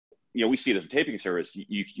we see it as a taping service.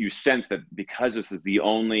 You sense that because this is the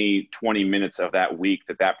only 20 minutes of that week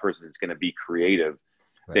that person is going to be creative.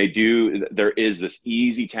 Right. There is this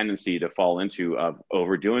easy tendency to fall into of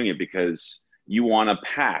overdoing it, because you want to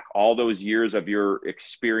pack all those years of your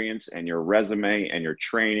experience and your resume and your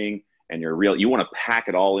training and you want to pack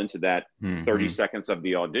it all into that 30 seconds of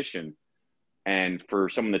the audition. And for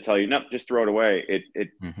someone to tell you, no, just throw it away, it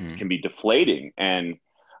can be deflating. And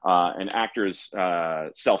actors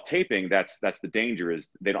self-taping, that's the danger, is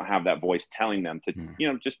they don't have that voice telling them to,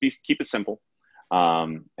 keep it simple.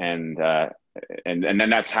 And then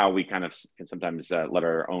that's how we kind of can sometimes let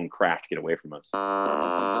our own craft get away from us.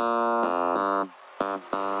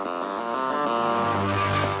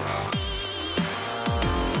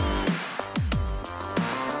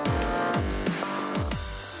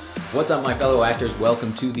 What's up, my fellow actors?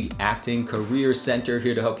 Welcome to the Acting Career Center,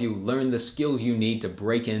 here to help you learn the skills you need to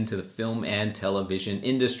break into the film and television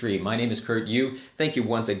industry. My name is Kurt Yu. Thank you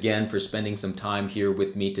once again for spending some time here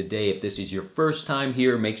with me today. If this is your first time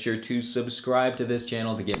here, make sure to subscribe to this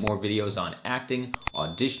channel to get more videos on acting,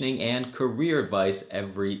 auditioning, and career advice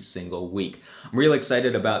every single week. I'm really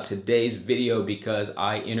excited about today's video because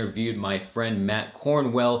I interviewed my friend Matt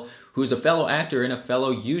Cornwell, who's a fellow actor and a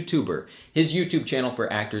fellow YouTuber. His YouTube channel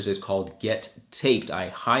for actors is called Get Taped. I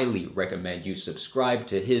highly recommend you subscribe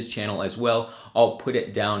to his channel as well. I'll put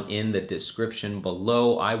it down in the description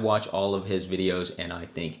below. I watch all of his videos and I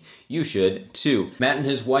think you should too. Matt and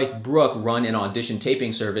his wife Brooke run an audition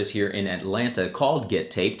taping service here in Atlanta called Get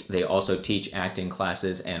Taped. They also teach acting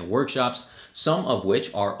classes and workshops, some of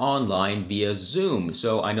which are online via Zoom.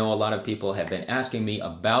 So I know a lot of people have been asking me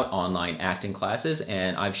about online acting classes,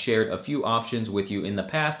 and I've shared a few options with you in the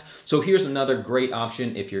past. So here's another great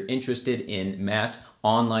option if you're interested in Matt's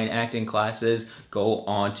online acting classes. Go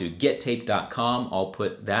on to gettape.com. I'll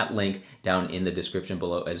put that link down in the description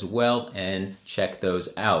below as well, and check those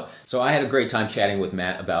out. So I had a great time chatting with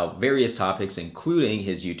Matt about various topics, including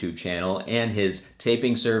his YouTube channel and his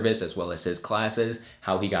taping service, as well as his classes,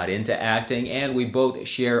 how he got into acting, and we both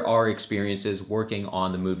share our experiences working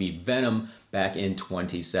on the movie Venom back in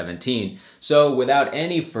 2017. So without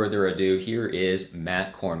any further ado, here is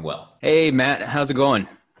Matt Cornwell. Hey Matt, how's it going?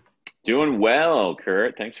 Doing well,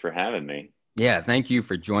 Kurt. Thanks for having me. Yeah, thank you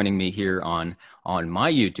for joining me here on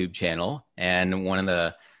my YouTube channel. And one of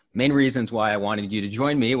the main reasons why I wanted you to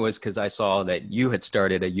join me was because I saw that you had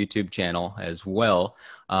started a YouTube channel as well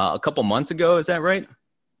a couple months ago. Is that right?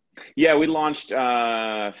 Yeah, we launched,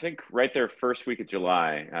 I think, right there first week of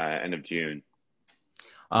July, end of June.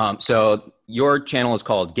 So your channel is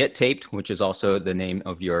called Get Taped, which is also the name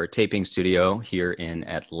of your taping studio here in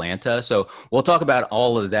Atlanta. So we'll talk about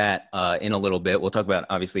all of that in a little bit. We'll talk about,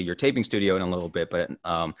 obviously, your taping studio in a little bit, but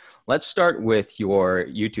let's start with your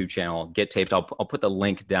YouTube channel, Get Taped. I'll put the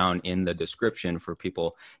link down in the description for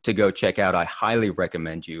people to go check out. I highly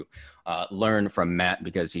recommend you learn from Matt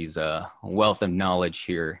because he's a wealth of knowledge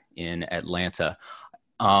here in Atlanta.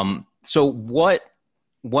 So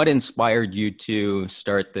what inspired you to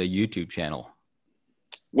start the YouTube channel?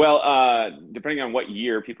 Well, depending on what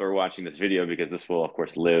year people are watching this video, because this will, of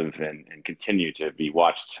course, live and continue to be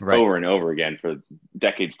watched over and over again for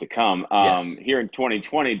decades to come. Yes. Here in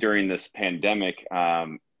 2020, during this pandemic,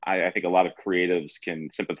 I think a lot of creatives can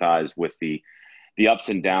sympathize with the ups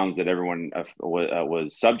and downs that everyone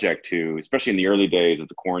was subject to, especially in the early days of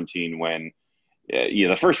the quarantine when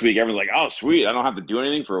the first week, everyone's like, oh, sweet, I don't have to do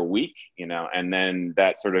anything for a week, and then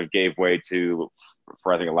that sort of gave way to,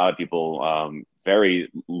 for I think a lot of people,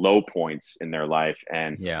 very low points in their life.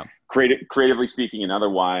 And creatively speaking and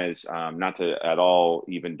otherwise, not to at all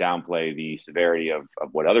even downplay the severity of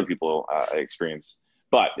what other people experience,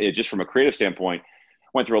 but just from a creative standpoint,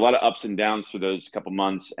 went through a lot of ups and downs for those couple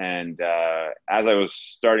months. And as I was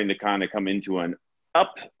starting to kind of come into an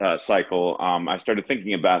up cycle, I started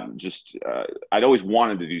thinking about just I'd always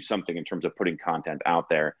wanted to do something in terms of putting content out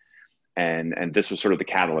there, and this was sort of the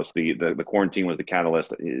catalyst. The quarantine was the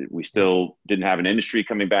catalyst. We still didn't have an industry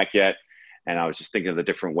coming back yet, and I was just thinking of the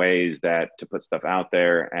different ways that to put stuff out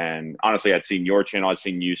there. And honestly, I'd seen your channel, I'd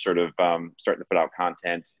seen you sort of starting to put out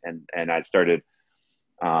content, and I'd started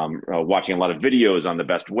watching a lot of videos on the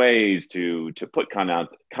best ways to put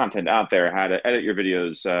content out there, how to edit your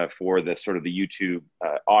videos for this sort of the YouTube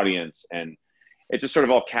audience. And it just sort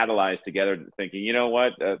of all catalyzed together, thinking, you know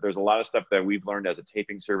what, there's a lot of stuff that we've learned as a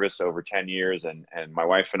taping service over 10 years. And my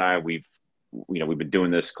wife and I, we've been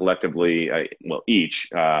doing this collectively, each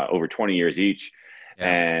over 20 years each. Yeah.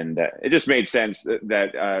 And it just made sense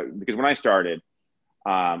that because when I started,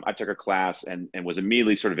 I took a class and was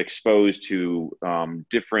immediately sort of exposed to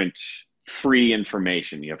different free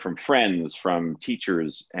information, from friends, from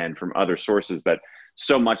teachers, and from other sources, that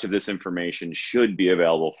so much of this information should be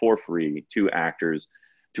available for free to actors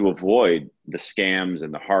to avoid the scams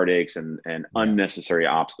and the heartaches and Yeah. unnecessary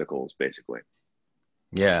obstacles, basically.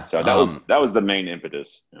 Yeah. So that was the main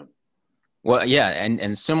impetus. Well, yeah,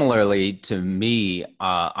 and similarly to me,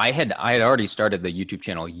 I had already started the YouTube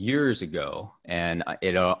channel years ago, and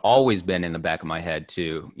it had always been in the back of my head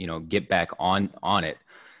to get back on it.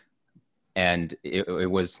 And it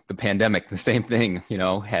was the pandemic, the same thing.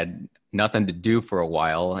 Had nothing to do for a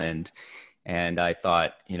while, and I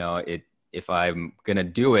thought, if I'm gonna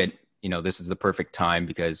do it, this is the perfect time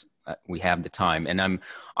because we have the time. And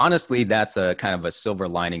honestly, that's a kind of a silver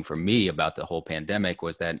lining for me about the whole pandemic,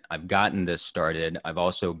 was that I've gotten this started. I've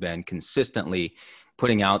also been consistently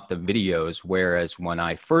putting out the videos. Whereas when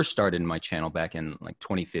I first started my channel back in like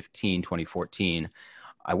 2015, 2014,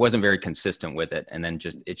 I wasn't very consistent with it. And then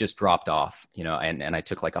it just dropped off, and I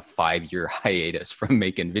took like a 5-year hiatus from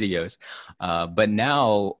making videos. But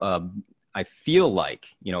now I feel like,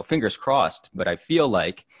 fingers crossed, but I feel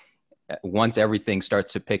like once everything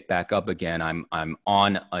starts to pick back up again, I'm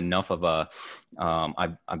on enough of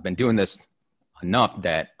I've been doing this enough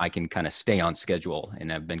that I can kind of stay on schedule,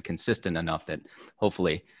 and I've been consistent enough that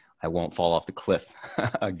hopefully I won't fall off the cliff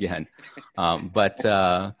again. But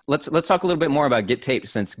let's talk a little bit more about Get Taped,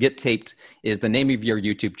 since Get Taped is the name of your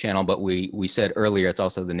YouTube channel, but we said earlier it's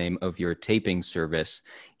also the name of your taping service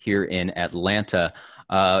here in Atlanta.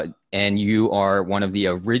 And you are one of the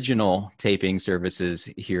original taping services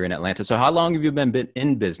here in Atlanta. So how long have you been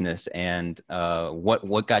in business, and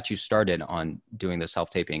what got you started on doing the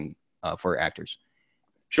self-taping for actors?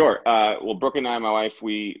 Sure. Well, Brooke and I, my wife,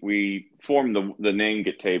 we formed the name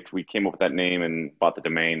Get Taped. We came up with that name and bought the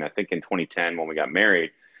domain, I think, in 2010 when we got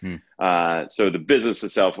married. So the business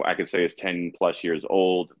itself, I could say, is 10 plus years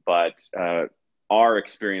old, but our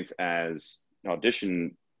experience as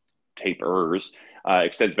audition tapers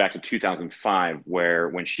extends back to 2005, where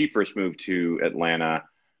when she first moved to Atlanta,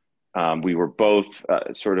 we were both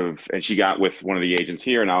and she got with one of the agents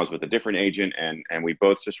here and I was with a different agent, and we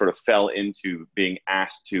both just sort of fell into being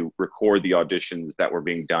asked to record the auditions that were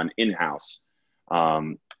being done in-house.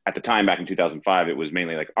 At the time, back in 2005, it was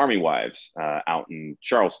mainly like Army Wives out in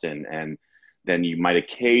Charleston, and then you might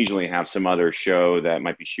occasionally have some other show that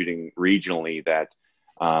might be shooting regionally that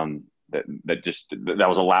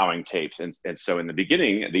was allowing tapes. And so in the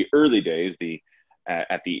beginning, the early days,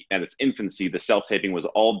 at its infancy, the self-taping was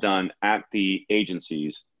all done at the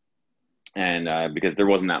agencies, and because there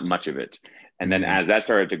wasn't that much of it. And then as that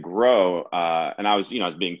started to grow, and I was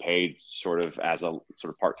being paid sort of as a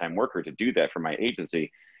sort of part-time worker to do that for my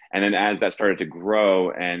agency. And then as that started to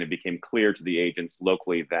grow and it became clear to the agents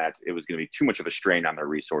locally that it was going to be too much of a strain on their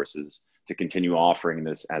resources to continue offering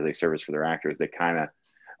this as a service for their actors, they kind of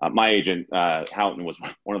my agent, Houghton, was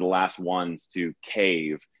one of the last ones to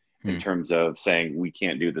cave in terms of saying, we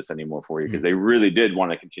can't do this anymore for you, because they really did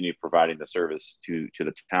want to continue providing the service to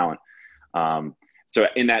the talent. So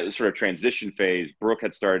in that sort of transition phase, Brooke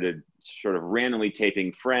had started sort of randomly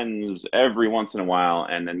taping friends every once in a while.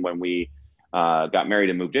 And then when we got married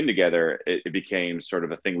and moved in together, it became sort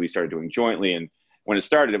of a thing we started doing jointly. And when it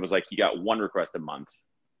started, it was like you got one request a month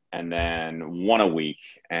and then one a week.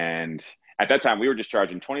 And at that time, we were just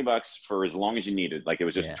charging $20 for as long as you needed. Like it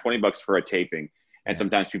was just $20 for a taping. And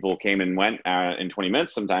sometimes people came and went in 20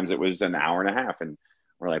 minutes. Sometimes it was an hour and a half. And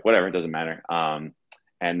we're like, whatever, it doesn't matter.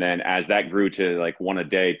 And then as that grew to like one a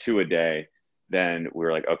day, two a day, then we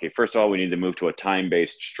were like, okay, first of all, we need to move to a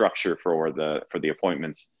time-based structure for the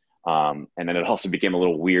appointments. And then it also became a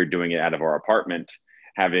little weird doing it out of our apartment.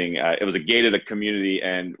 It was a gated community,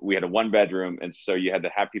 and we had a 1-bedroom, and so you had to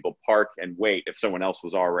have people park and wait if someone else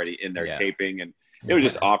was already in there taping, and it was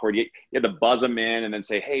just awkward. You had to buzz them in and then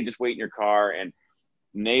say, hey, just wait in your car. And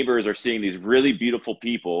neighbors are seeing these really beautiful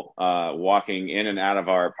people walking in and out of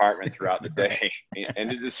our apartment throughout the day,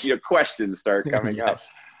 and it just questions start coming up.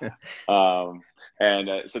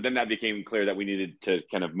 So then that became clear that we needed to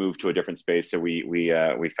kind of move to a different space. So we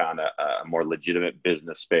found a more legitimate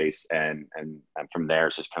business space, and from there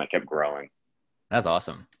it's just kind of kept growing. That's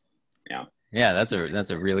awesome. Yeah, that's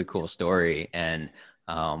a really cool story. And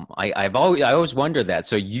I always wondered that.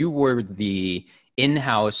 So you were the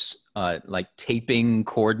in-house like taping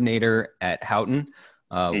coordinator at Houghton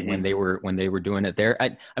when they were doing it there.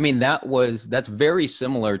 I mean that's very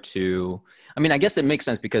similar to. I mean, I guess that makes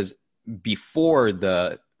sense because before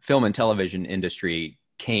the film and television industry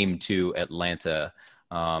came to Atlanta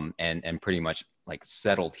and pretty much like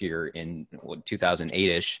settled here in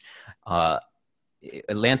 2008-ish,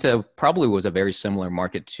 Atlanta probably was a very similar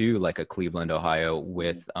market to like a Cleveland, Ohio,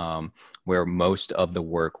 with where most of the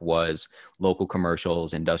work was local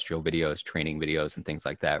commercials, industrial videos, training videos, and things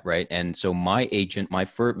like that, right? And so my agent, my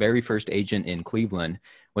very first agent in Cleveland,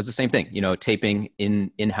 was the same thing. You know, taping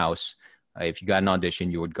in-house. If you got an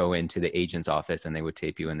audition, you would go into the agent's office and they would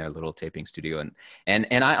tape you in their little taping studio. And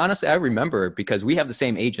I honestly, I remember, because we have the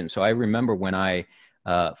same agent, so I remember when I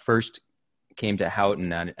first came to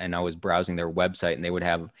Houghton, and I was browsing their website, and they would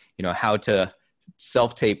have, you know, how to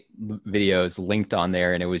self-tape videos linked on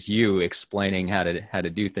there, and it was you explaining how to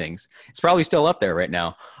do things. It's probably still up there right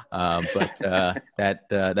now, but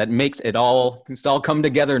that makes it's all come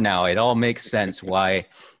together now. It all makes sense why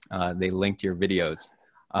they linked your videos.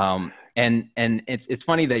 And it's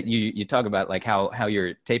funny that you talk about like how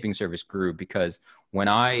your taping service grew, because when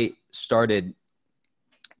I started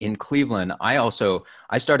in Cleveland, I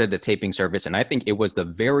started a taping service, and I think it was the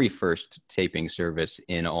very first taping service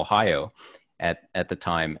in Ohio at the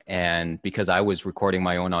time. And because I was recording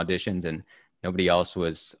my own auditions and nobody else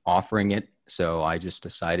was offering it, so I just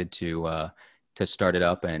decided to start it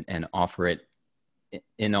up and offer it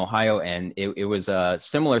in Ohio. And it was a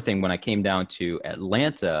similar thing when I came down to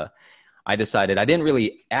Atlanta. I decided I didn't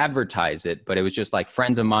really advertise it, but it was just like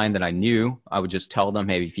friends of mine that I knew. I would just tell them,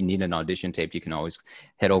 hey, if you need an audition tape, you can always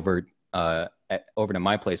head over to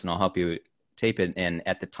my place and I'll help you tape it. And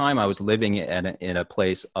at the time I was living in a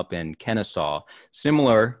place up in Kennesaw,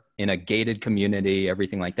 similar, in a gated community,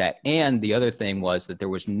 everything like that. And the other thing was that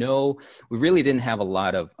we really didn't have a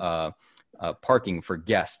lot of parking for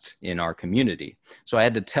guests in our community. So I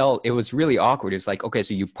had to it was really awkward. It's like, okay,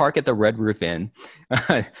 so you park at the Red Roof Inn.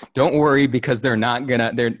 Don't worry, because you're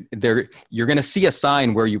going to see a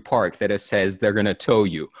sign where you park that it says they're going to tow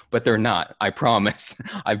you, but they're not, I promise.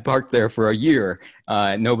 I've parked there for a year.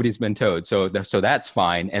 Nobody's been towed. So that's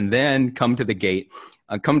fine. And then come to the gate,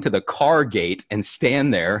 come to the car gate and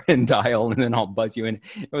stand there and dial, and then I'll buzz you in.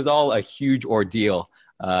 It was all a huge ordeal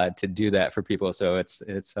to do that for people. So it's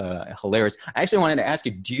hilarious. I actually wanted to ask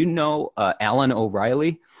you, do you know Alan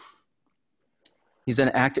O'Reilly? He's an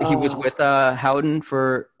actor. He was with Houghton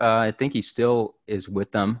for, I think he still is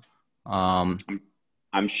with them.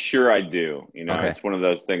 I'm sure I do. You know, okay. It's one of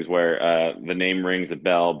those things where the name rings a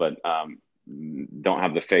bell, but don't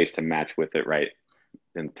have the face to match with it right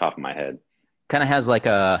in the top of my head. Kind of has like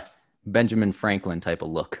a Benjamin Franklin type of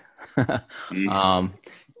look.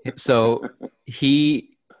 So he's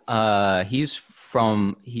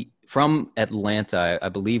from Atlanta. I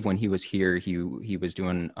believe when he was here, he was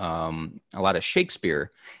doing a lot of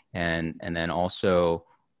Shakespeare, and then also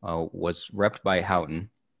was repped by Houghton,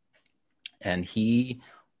 and he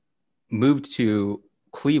moved to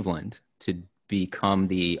Cleveland to become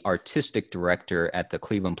the artistic director at the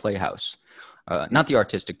Cleveland Playhouse. Not the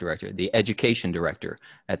artistic director, the education director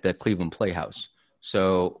at the Cleveland Playhouse.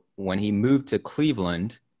 So when he moved to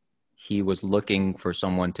Cleveland, he was looking for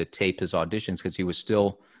someone to tape his auditions because he was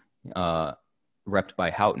still repped by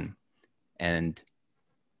Houghton. And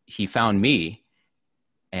he found me,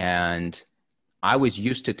 and I was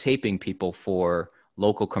used to taping people for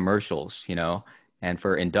local commercials, you know, and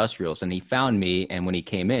for industrials. And he found me, and when he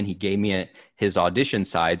came in, he gave me his audition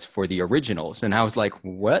sides for the originals. And I was like,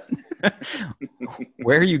 what?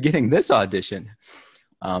 Where are you getting this audition?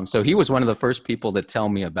 So he was one of the first people to tell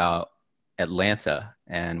me about Atlanta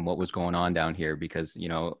and what was going on down here, because, you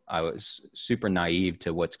know, I was super naive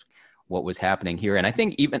to what was happening here. And I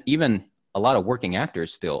think even a lot of working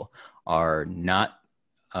actors still are not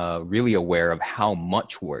really aware of how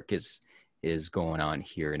much work is going on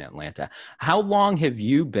here in Atlanta. How long have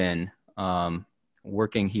you been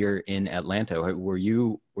working here in Atlanta? Were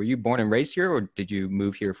you born and raised here, or did you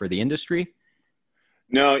move here for the industry?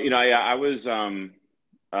 No, you know, I was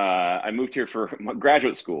I moved here for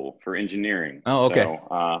graduate school for engineering. Oh, okay.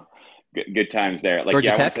 So good times there. Like,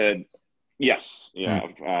 Georgia Tech? Yes, yeah.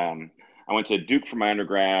 I went to Duke for my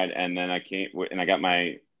undergrad, and then I got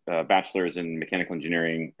my bachelor's in mechanical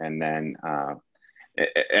engineering, and then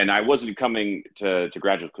and I wasn't coming to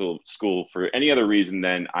graduate school for any other reason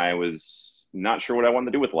than I was not sure what I wanted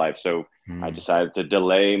to do with life. So I decided to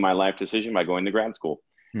delay my life decision by going to grad school.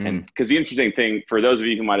 And because the interesting thing, for those of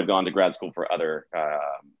you who might have gone to grad school for other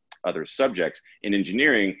subjects, in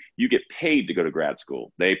engineering, you get paid to go to grad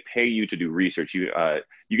school. They pay you to do research. You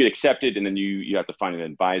get accepted, and then you have to find an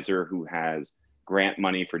advisor who has grant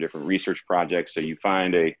money for different research projects. So you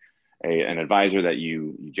find an advisor that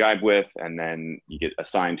you jibe with, and then you get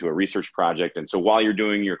assigned to a research project. And so while you're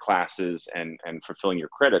doing your classes and fulfilling your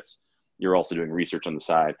credits, you're also doing research on the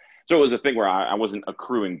side. So it was a thing where I wasn't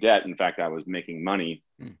accruing debt. In fact, I was making money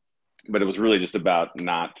but it was really just about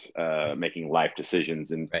not making life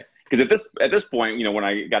decisions. And Right. because at this point, you know, when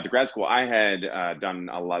I got to grad school, I had done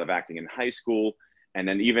a lot of acting in high school, and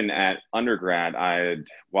then even at undergrad,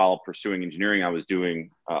 while pursuing engineering, I was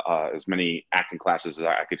doing as many acting classes as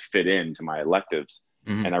I could fit into my electives,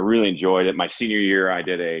 Mm-hmm. and I really enjoyed it. My senior year, I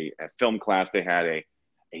did a film class. They had a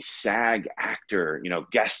SAG actor, you know,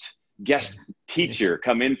 guest teacher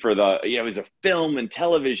come in for he was a film and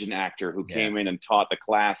television actor who Yeah. came in and taught the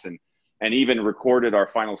class, and even recorded our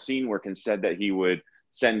final scene work and said that he would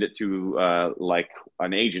send it to like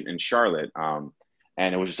an agent in Charlotte.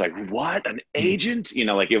 And it was just like, what, an agent? You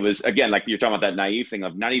know, like it was, again, like you're talking about that naive thing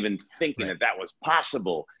of not even thinking Right. that was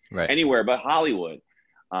possible Right. anywhere but Hollywood.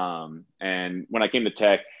 And when I came to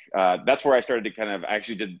tech, that's where I started to I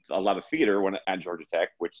actually did a lot of theater at Georgia Tech,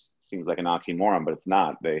 which seems like an oxymoron, but it's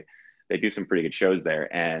not. They do some pretty good shows there.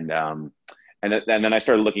 And then I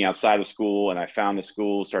started looking outside of school, and I found the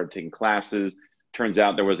school, started taking classes. Turns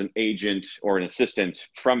out there was an agent or an assistant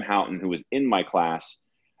from Houghton who was in my class,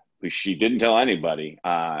 who she didn't tell anybody.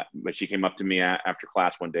 But she came up to me after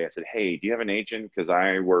class one day. I said, "Hey, do you have an agent? Because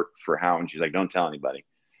I work for Houghton." She's like, "Don't tell anybody."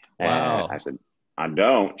 And Wow. I said, "I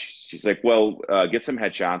don't." She's like, "Well, get some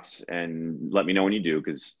headshots and let me know when you do,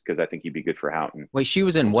 because I think you'd be good for Houghton." Wait, she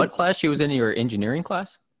was in And so, what class? She was in your engineering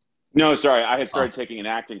class? no, sorry, I had Oh. started taking an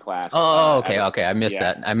acting class. Oh, At okay, a okay. I missed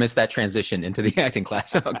Yeah, that. I missed that transition into the acting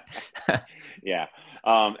class. yeah.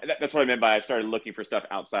 That's what I meant by I started looking for stuff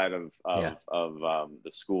outside Yeah. of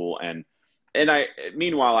the school, and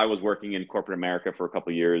meanwhile I was working in corporate America for a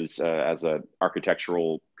couple of years as an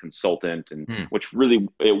architectural consultant, and Hmm. which really,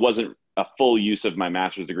 it wasn't a full use of my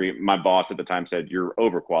master's degree. My boss at the time said, "You're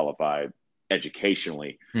overqualified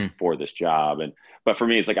educationally Hmm. for this job," but for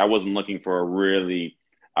me, it's like I wasn't looking for a really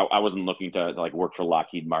I wasn't looking to like work for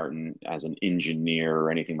Lockheed Martin as an engineer or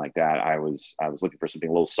anything like that. I was looking for something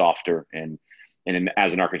a little softer,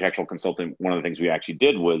 as an architectural consultant, one of the things we actually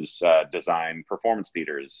did was design performance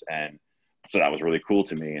theaters, and so that was really cool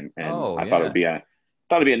to me. And Oh, I thought yeah.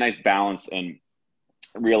 it'd be a nice balance, and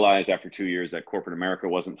realized after 2 years that corporate America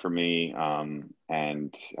wasn't for me.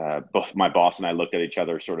 And both my boss and I looked at each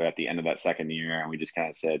other sort of at the end of that second year, and we just kind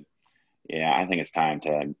of said, "Yeah, I think it's time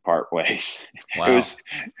to part ways." it Wow. was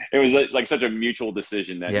it was like such a mutual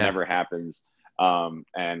decision that Yeah. never happens.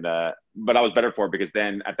 But I was better for it, because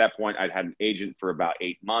then at that point I'd had an agent for about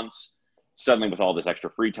 8 months. Suddenly, with all this extra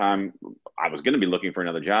free time, I was going to be looking for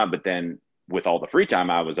another job. But then with all the free time,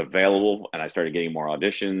 I was available, and I started getting more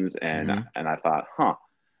auditions, Hmm. and I thought,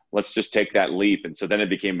 let's just take that leap. And so then it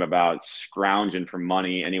became about scrounging for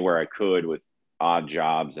money anywhere I could with odd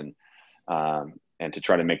jobs, and to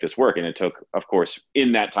try to make this work. And it took, of course,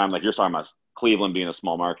 in that time, like you're talking about Cleveland being a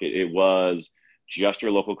small market, it was just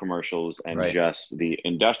your local commercials and Right. just the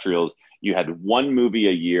industrials. You had one movie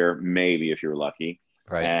a year, maybe, if you were lucky.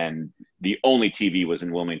 Right. And the only TV was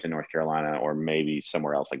in Wilmington, North Carolina, or maybe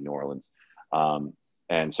somewhere else like New Orleans.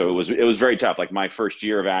 And so it was very tough. Like my first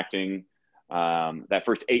year of acting, that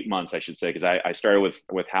first 8 months, I should say, because I started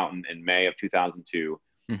with Houghton in May of 2002.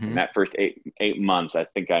 And Hmm. that first eight months, I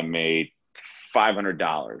think I made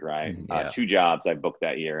 $500, right? Yeah. Two jobs I booked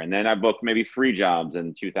that year. And then I booked maybe three jobs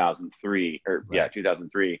in 2003, Right.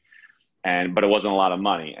 2003. But it wasn't a lot of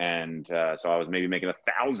money. And so I was maybe making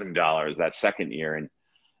 $1,000 that second year. And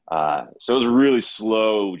so it was a really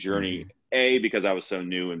slow journey, Hmm. A, because I was so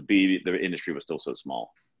new, and B, the industry was still so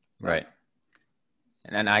small. Right.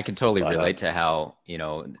 And I can totally But relate to how,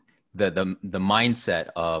 the mindset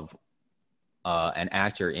of an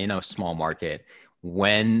actor in a small market,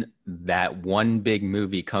 when that one big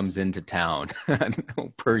movie comes into town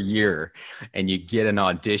per year and you get an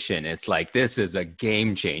audition, it's like, this is a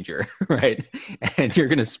game changer, right? And you're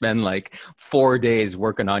going to spend like 4 days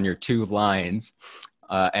working on your two lines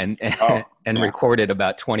and oh, and yeah. record it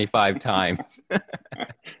about 25 times.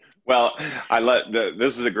 Well,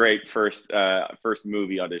 this is a great first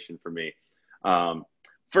movie audition for me. Um,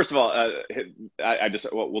 First of all, I just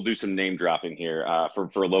we'll do some name dropping here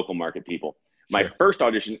for local market people. My Sure. first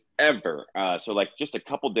audition ever. So like just a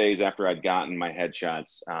couple days after I'd gotten my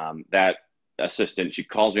headshots, that assistant, she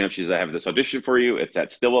calls me up. She says, "I have this audition for you. It's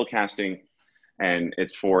at Stillwell Casting, and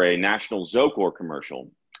it's for a national Zocor commercial."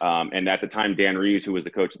 And at the time, Dan Reeves, who was the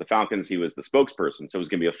coach of the Falcons, he was the spokesperson. So it was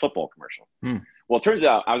going to be a football commercial. Hmm. Well, it turns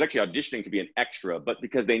out I was actually auditioning to be an extra, but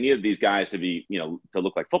because they needed these guys to be, to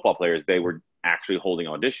look like football players, they were actually holding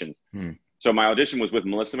auditions. Hmm. So my audition was with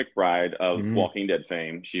Melissa McBride of Hmm. Walking Dead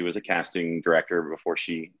fame. She was a casting director before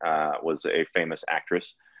she was a famous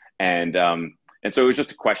actress. And so it was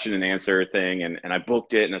just a question and answer thing. And I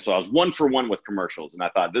booked it. And so I was 1 for 1 with commercials. And I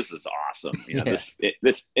thought, this is awesome. Yeah.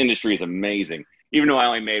 This industry is amazing. even though I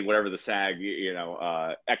only made whatever the SAG,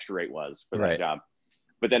 extra rate was for that job.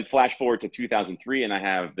 But then flash forward to 2003, and I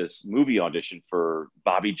have this movie audition for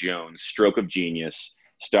Bobby Jones, Stroke of Genius,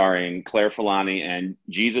 starring Claire Filani and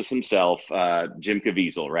Jesus himself, Jim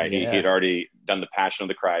Caviezel, right? Yeah. He had already done The Passion of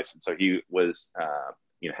the Christ, and so he was,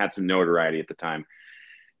 had some notoriety at the time.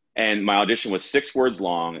 And my audition was 6 words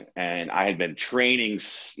long, and I had been training,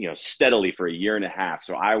 steadily for a year and a half.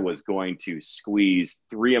 So I was going to squeeze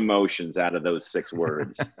 3 emotions out of those 6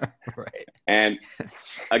 words. Right. And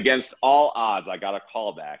against all odds, I got a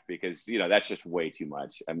call back because, that's just way too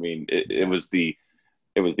much. I mean, it was the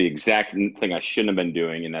exact thing I shouldn't have been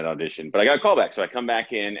doing in that audition, but I got a call back. So I come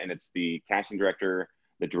back in, and it's the casting director,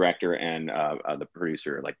 the director, and the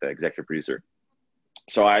producer, like the executive producer.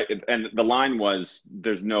 So and the line was,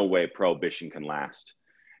 "There's no way Prohibition can last,"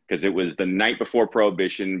 because it was the night before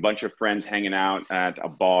Prohibition, a bunch of friends hanging out at a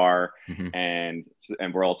bar, and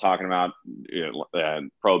we're all talking about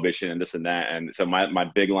Prohibition and this and that. And so my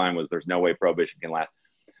big line was, "There's no way Prohibition can last."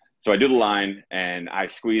 So I do the line, and I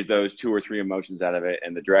squeeze those 2 or 3 emotions out of it,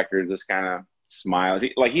 and the director just kind of smiles,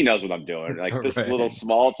 he knows what I'm doing. Like this little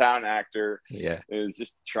small town actor is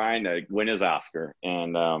just trying to win his Oscar,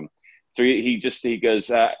 and so he goes,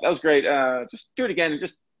 "That was great. Just do it again and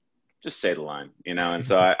just say the line, And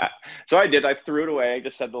so I did. I threw it away. I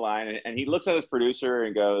just said the line, and he looks at his producer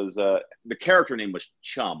and goes, the character name was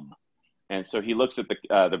Chum, and so he looks at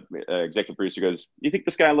the executive producer, goes, "You think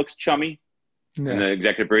this guy looks chummy?" Yeah. And the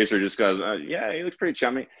executive producer just goes, "Yeah, he looks pretty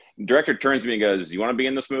chummy." The director turns to me and goes, "You want to be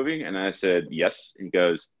in this movie?" And I said, "Yes." And he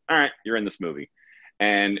goes, "All right, you're in this movie."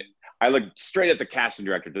 And I looked straight at the casting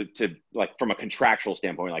director to like, from a contractual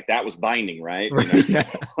standpoint, like that was binding, right?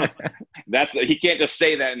 He can't just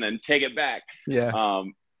say that and then take it back. Yeah.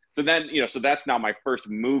 So then, so that's now my first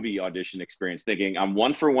movie audition experience, thinking I'm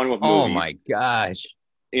 1 for 1 with movies. Oh my gosh.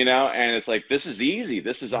 And it's like, this is easy.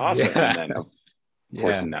 This is awesome. Yeah. And then of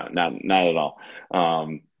course, no, not at all.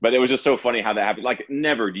 But it was just so funny how that happened. Like,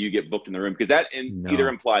 never do you get booked in the room, because that either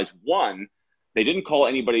implies, 1, they didn't call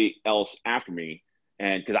anybody else after me.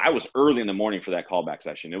 And because I was early in the morning for that callback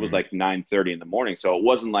session, it was like 9:30 in the morning. So it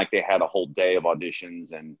wasn't like they had a whole day of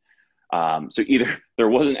auditions. And so either there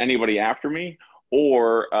wasn't anybody after me,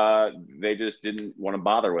 or they just didn't want to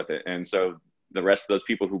bother with it. And so the rest of those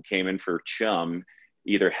people who came in for Chum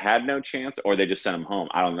either had no chance, or they just sent them home.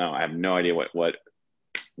 I don't know. I have no idea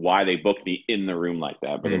why they booked me in the room like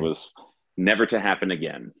that, but it was never to happen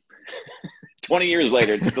again. 20 years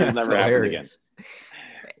later, it still never happened again.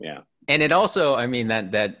 Yeah. And it also, I mean,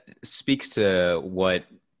 that speaks to what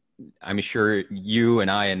I'm sure you and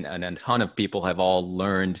I and a ton of people have all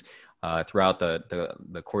learned throughout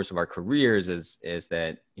the course of our careers is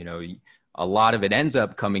that, a lot of it ends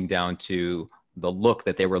up coming down to the look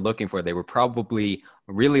that they were looking for. They were probably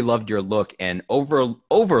really loved your look and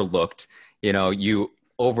overlooked, you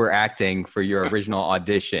overacting for your original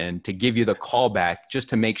audition to give you the callback, just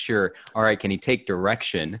to make sure, all right, can he take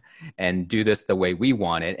direction and do this the way we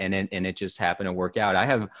want it? And it just happened to work out. I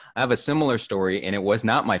have a similar story, and it was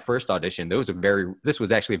not my first audition. This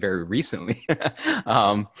was actually very recently.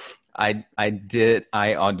 I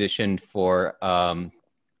auditioned for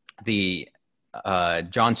the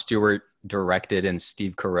Jon Stewart directed and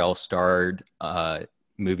Steve Carell starred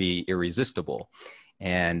movie Irresistible.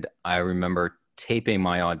 And I remember taping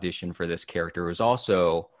my audition for this character. It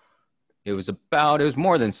was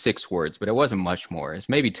more than 6 words, but it wasn't much more. It's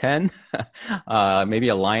maybe 10, maybe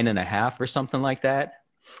a line and a half or something like that.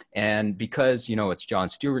 And because, it's Jon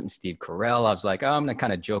Stewart and Steve Carell, I was like, I'm going to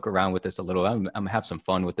kind of joke around with this a little. I'm going to have some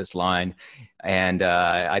fun with this line. And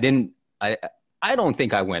I don't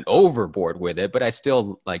think I went overboard with it, but I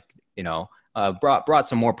still brought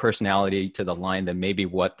some more personality to the line than maybe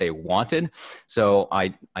what they wanted. So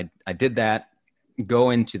I did that,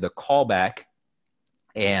 go into the callback,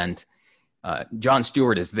 and Jon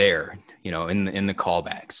Stewart is there, in the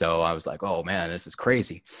callback. So I was like, oh man, this is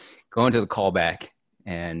crazy. Go into the callback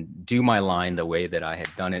and do my line the way that I had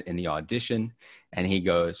done it in the audition. And he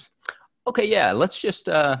goes, okay, yeah, let's just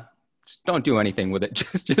don't do anything with it.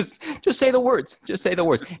 Just say the words. Just say the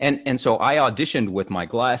words. And so I auditioned with my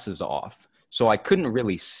glasses off, so I couldn't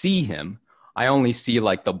really see him. I only see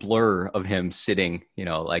like the blur of him sitting,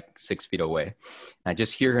 like 6 feet away. I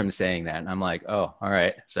just hear him saying that, and I'm like, oh, all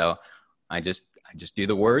right. So I just do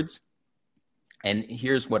the words, and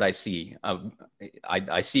here's what I see.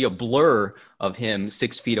 I see a blur of him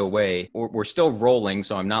 6 feet away. We're still rolling,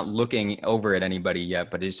 so I'm not looking over at anybody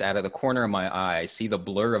yet, but just out of the corner of my eye, I see the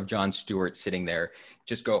blur of Jon Stewart sitting there.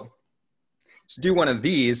 Just do one of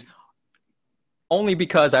these, only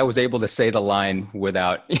because I was able to say the line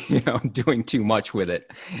without, doing too much with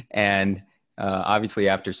it. And Obviously,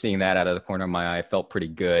 after seeing that out of the corner of my eye, I felt pretty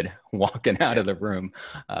good walking out of the room.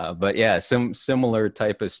 But yeah, some similar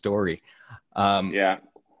type of story. Yeah.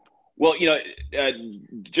 Well,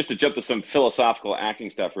 just to jump to some philosophical acting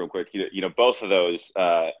stuff real quick, both of those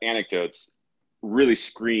anecdotes really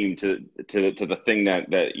scream to the thing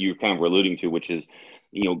that you kind of were alluding to, which is,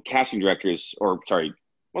 casting directors, or sorry,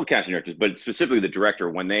 well, casting directors, but specifically the director,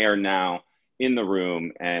 when they are now in the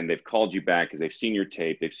room and they've called you back because they've seen your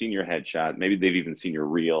tape, they've seen your headshot, maybe they've even seen your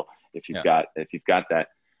reel if you've got that.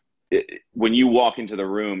 When you walk into the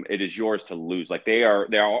room, it is yours to lose. Like they're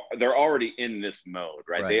already in this mode,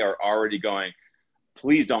 right? They are already going,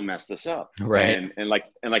 please don't mess this up. Right. And like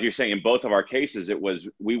you're saying, in both of our cases, it was,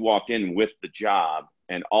 we walked in with the job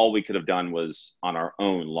and all we could have done was on our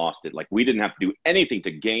own lost it. Like we didn't have to do anything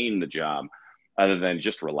to gain the job other than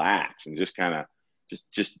just relax and just kind of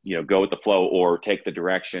just go with the flow or take the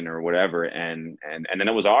direction or whatever. And then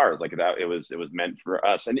it was ours. Like that, it was meant for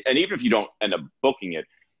us. And even if you don't end up booking it,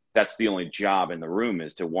 that's the only job in the room,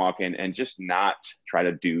 is to walk in and just not try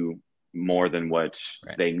to do more than what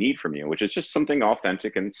they need from you, which is just something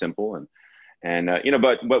authentic and simple.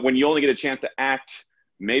 But when you only get a chance to act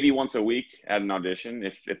maybe once a week at an audition,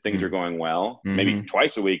 if things are going well, maybe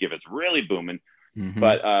twice a week if it's really booming.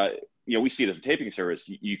 But we see it as a taping service.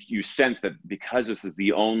 You sense that because this is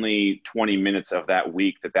the only 20 minutes of that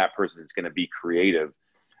week that person is going to be creative.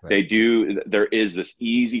 There is this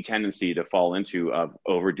easy tendency to fall into of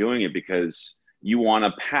overdoing it, because you want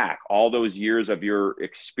to pack all those years of your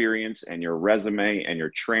experience and your resume and your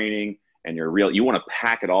training and you want to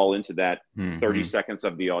pack it all into that 30 seconds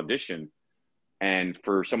of the audition. And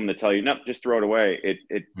for someone to tell you, no, just throw it away,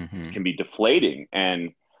 it can be deflating.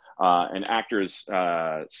 And actors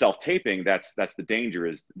self-taping, that's the danger,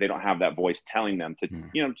 is they don't have that voice telling them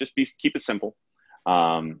to, just keep it simple.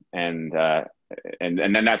 And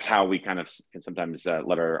then that's how we kind of can sometimes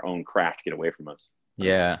let our own craft get away from us.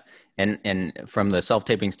 Yeah. And from the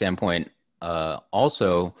self-taping standpoint,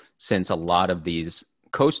 also, since a lot of these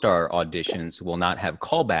co-star auditions will not have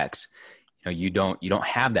callbacks, you don't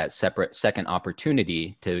have that separate second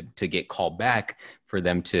opportunity to get called back for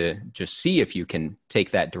them to just see if you can take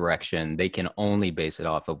that direction. They can only base it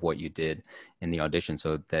off of what you did in the audition,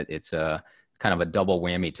 so that it's a kind of a double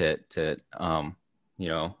whammy to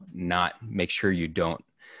not make sure you don't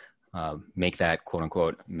make that quote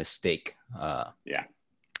unquote mistake. All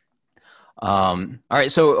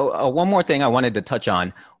right. So one more thing I wanted to touch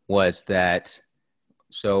on was that,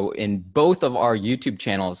 so in both of our YouTube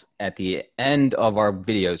channels, at the end of our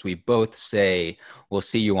videos, we both say, we'll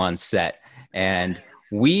see you on set. And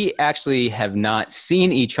we actually have not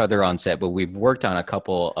seen each other on set, but we've worked on a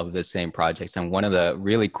couple of the same projects. And one of the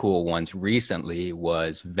really cool ones recently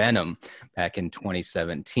was Venom back in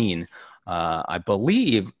 2017. I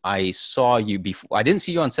believe I saw you before. I didn't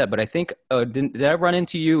see you on set, but I think, did I run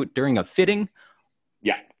into you during a fitting?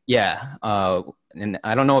 Yeah. Yeah. And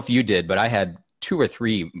I don't know if you did, but I had 2 or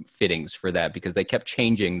 3 fittings for that, because they kept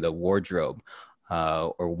changing the wardrobe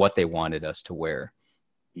or what they wanted us to wear.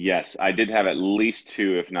 Yes, I did have at least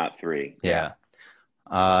 2, if not 3. Yeah.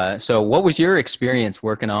 So what was your experience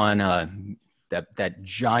working on that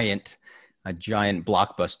giant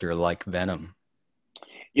blockbuster like Venom?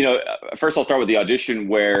 First I'll start with the audition,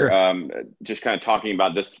 where just kind of talking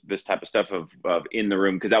about this type of stuff of in the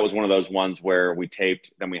room, because that was one of those ones where we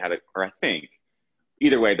taped, then we had or I think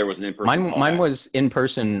either way there was an in-person. Mine was in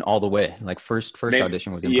person all the way. Like first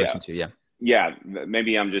audition was in person too. Yeah.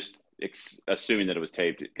 Maybe I'm just assuming that it was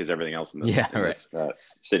taped because everything else in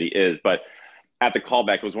this city is. But at the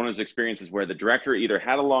callback, it was one of those experiences where the director either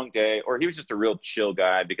had a long day or he was just a real chill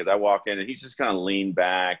guy, because I walk in and he's just kind of leaned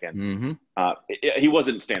back and he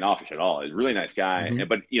wasn't standoffish at all. He's a really nice guy.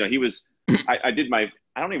 But, he was, I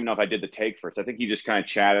don't even know if I did the take first. I think he just kind of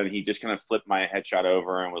chatted and he just kind of flipped my headshot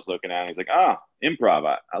over and was looking at it. He's like,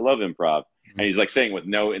 improv. I love improv. And he's like saying with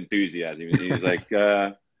no enthusiasm. He's like,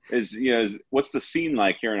 what's the scene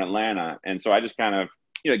like here in Atlanta? And so I just kind of,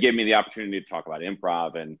 gave me the opportunity to talk about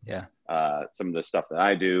improv and some of the stuff that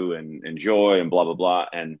I do and enjoy and blah, blah, blah.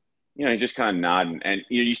 And, he just kind of nodded. And,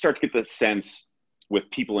 you start to get the sense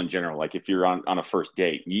with people in general, like if you're on a first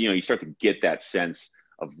date, you start to get that sense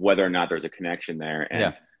of whether or not there's a connection there.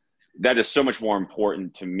 And that is so much more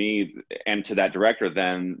important to me and to that director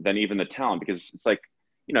than even the talent, because it's like,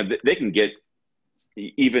 they can get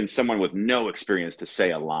even someone with no experience to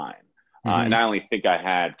say a line. And I only think I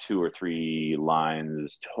had 2 or 3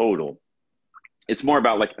 lines total. It's more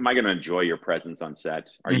about like, am I going to enjoy your presence on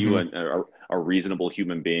set? Are you a reasonable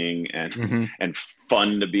human being and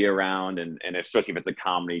fun to be around? And especially if it's a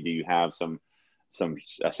comedy, do you have some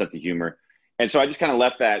sense of humor? And so I just kind of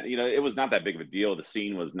left that. It was not that big of a deal. The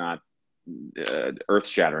scene was not earth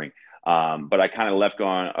shattering. But I kind of left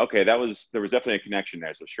going, okay, there was definitely a connection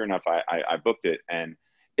there. So sure enough, I booked it, and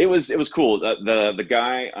it was cool. The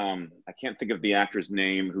guy, I can't think of the actor's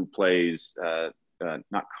name who plays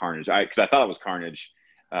not Carnage, because I thought it was Carnage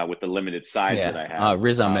with the limited size that I have.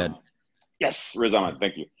 Riz Ahmed. Yes, Riz Ahmed.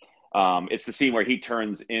 Thank you. It's the scene where he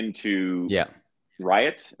turns into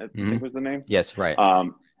Riot, I think was the name. Yes, right.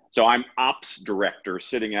 So I'm ops director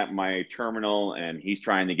sitting at my terminal, and he's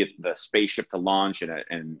trying to get the spaceship to launch,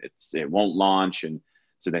 and it won't launch, and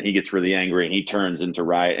so then he gets really angry and he turns into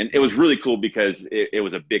Riot. And it was really cool because it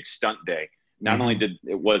was a big stunt day. Not only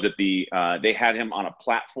they had him on a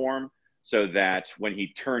platform so that when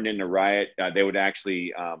he turned into Riot, they would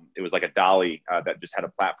actually it was like a dolly that just had a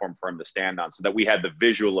platform for him to stand on, so that we had the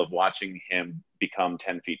visual of watching him become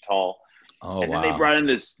 10 feet tall. Oh, and then they brought in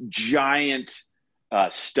this giant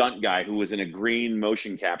stunt guy who was in a green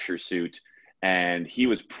motion capture suit, and he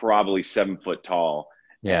was probably 7 foot tall.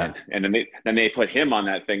 Yeah. And then they put him on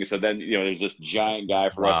that thing. So then, there's this giant guy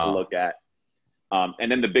for us to look at.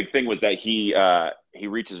 And then the big thing was that he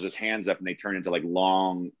reaches his hands up and they turn into like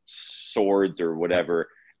long swords or whatever.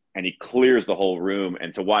 And he clears the whole room.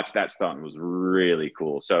 And to watch that stunt was really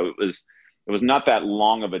cool. So it was not that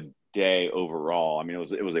long of a day overall. I mean,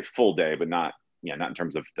 it was a full day, but not in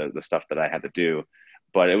terms of the stuff that I had to do.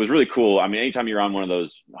 But it was really cool. I mean, anytime you're on one of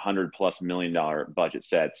those $100+ million budget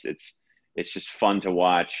sets, it's just fun to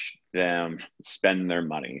watch them spend their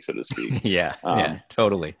money, so to speak. Yeah,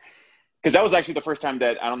 totally. Because that was actually the first time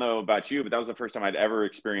that, I don't know about you, but that was the first time I'd ever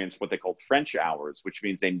experienced what they called French hours, which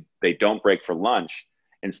means they don't break for lunch.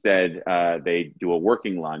 Instead, they do a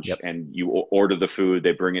working lunch, and you order the food,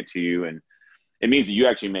 they bring it to you, and it means that you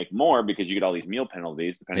actually make more because you get all these meal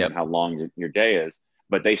penalties depending on how long your day is.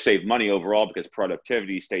 But they save money overall because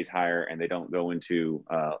productivity stays higher and they don't go into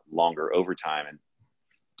longer overtime.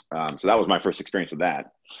 And so that was my first experience with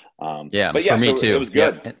that. But for me too. It was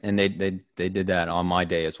good. Yeah. And they did that on my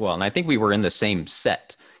day as well. And I think we were in the same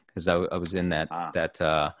set because I was in that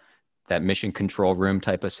mission control room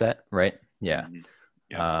type of set, right? Yeah.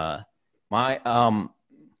 Mm-hmm.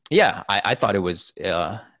 Yeah. I thought it was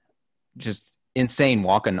just insane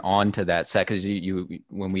walking onto that set because you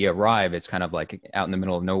when we arrive, it's kind of like out in the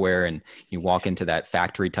middle of nowhere, and you walk into that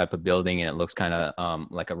factory type of building, and it looks kind of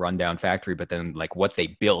like a rundown factory, but then like what they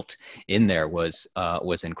built in there was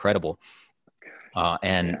incredible.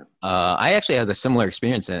 I actually had a similar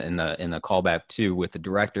experience in the callback too with the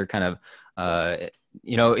director. Kind of,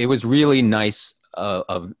 it was really nice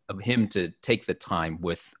of him to take the time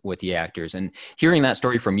with the actors, and hearing that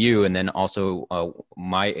story from you, and then also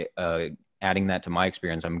my adding that to my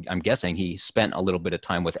experience. I'm guessing he spent a little bit of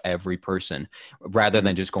time with every person rather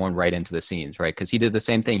than just going right into the scenes, right? Because he did the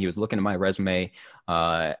same thing. He was looking at my resume,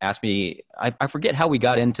 asked me. I forget how we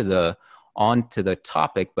got onto the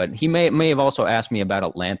topic, but he may have also asked me about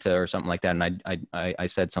Atlanta or something like that, and I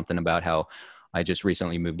said something about how I just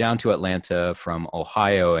recently moved down to Atlanta from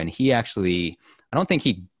Ohio, and he actually, I don't think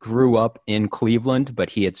he grew up in Cleveland, but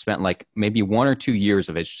he had spent like maybe 1 or 2 years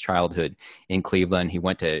of his childhood in Cleveland. He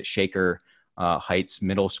went to Shaker Heights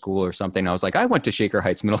Middle School or something. I was like, I went to Shaker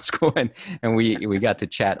Heights Middle School, and we got to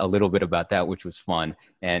chat a little bit about that, which was fun.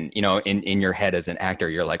 And in your head as an actor,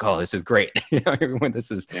 you're like, oh, this is great.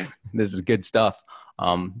 This is good stuff.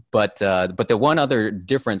 But the one other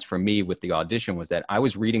difference for me with the audition was that I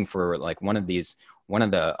was reading for like one of the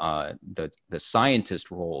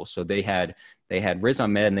scientist roles. So they had Riz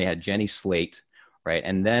Ahmed and they had Jenny Slate, right?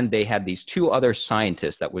 And then they had these 2 other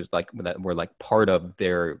scientists that were like part of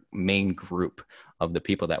their main group of the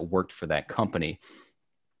people that worked for that company.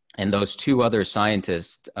 And those 2 other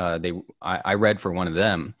scientists, I read for one of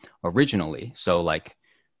them originally. So like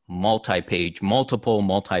multiple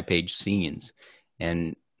multi-page scenes,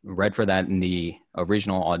 and read for that in the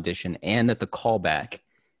original audition and at the callback,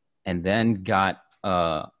 and then got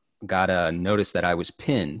a notice that I was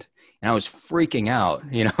pinned. And I was freaking out,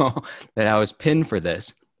 that I was pinned for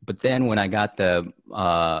this. But then when I got the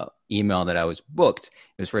email that I was booked,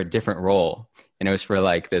 it was for a different role. And it was for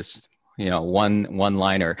like this,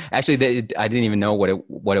 one-liner. Actually, I didn't even know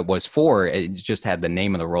what it was for. It just had the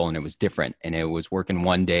name of the role, and it was different. And it was working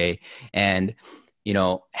one day. And,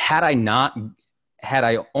 had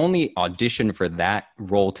I only auditioned for that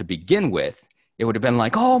role to begin with, it would have been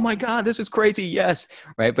like, oh my God, this is crazy. Yes.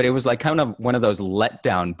 Right. But it was like kind of one of those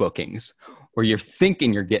letdown bookings where you're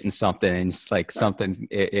thinking you're getting something, and it's like something,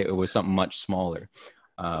 it was something much smaller.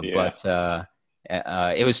 But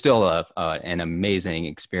it was still an amazing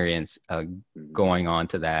experience going on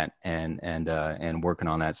to that and working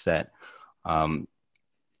on that set.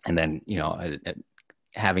 and then,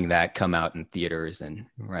 having that come out in theaters and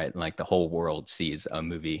right, like the whole world sees a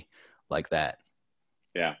movie like that.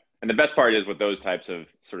 Yeah. And the best part is with those types of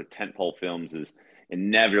sort of tentpole films is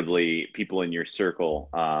inevitably people in your circle,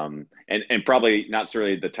 and probably not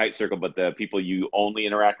necessarily the tight circle, but the people you only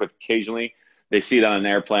interact with occasionally, they see it on an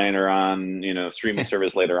airplane or on, streaming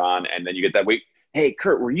service later on. And then you get that, wait, hey,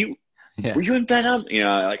 Kurt, Yeah. were you in Venom?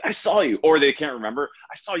 Like, I saw you, or they can't remember.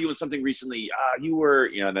 I saw you in something recently. You were,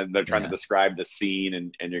 then they're trying to describe the scene,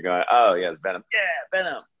 and you're going, oh yeah, it's Venom. Yeah,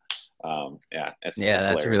 Venom. It's That's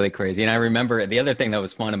hilarious. really crazy. And I remember the other thing that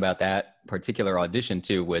was fun about that particular audition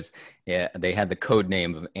too was, they had the code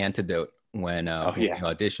name of Antidote when you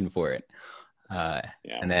auditioned for it.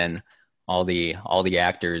 And then all the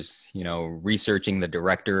actors, researching the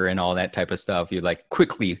director and all that type of stuff, you like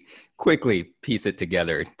quickly piece it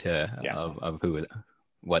together of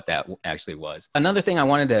what that actually was. Another thing I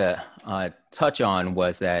wanted to touch on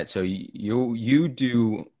was that, so you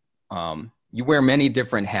do, you wear many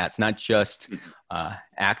different hats, not just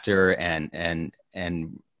actor and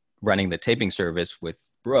running the taping service with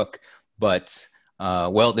Brooke, but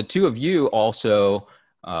the two of you also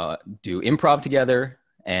do improv together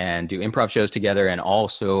and do improv shows together, and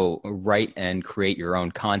also write and create your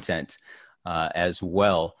own content as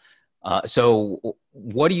well. So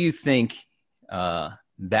what do you think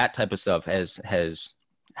that type of stuff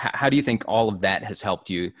how do you think all of that has helped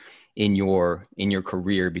you in your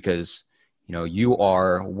career? Because you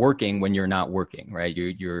are working when you're not working, right?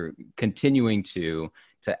 You're continuing to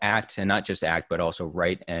act, and not just act, but also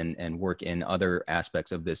write and work in other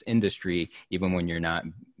aspects of this industry, even when you're not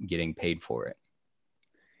getting paid for it.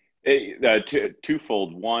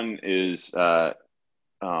 Twofold. One is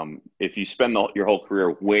if you spend your whole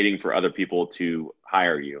career waiting for other people to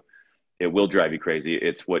hire you, it will drive you crazy.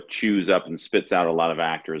 It's what chews up and spits out a lot of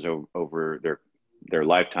actors over their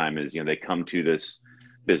lifetime. Is they come to this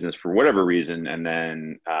business for whatever reason, and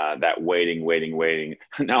then that waiting,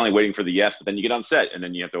 not only waiting for the yes, but then you get on set, and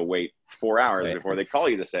then you have to wait 4 hours before they call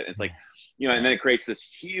you to set. It's like, and then it creates this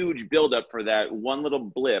huge buildup for that one little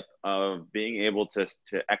blip of being able to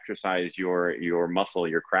exercise your muscle,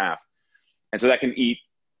 your craft. And so that can eat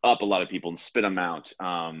up a lot of people and spit them out.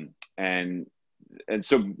 And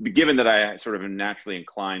so given that I sort of am naturally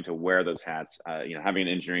inclined to wear those hats, having an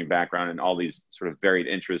engineering background and all these sort of varied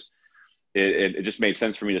interests, it just made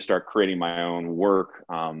sense for me to start creating my own work.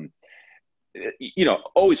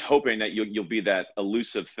 Always hoping that you'll be that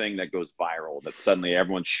elusive thing that goes viral, that suddenly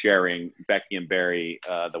everyone's sharing Becky and Barry,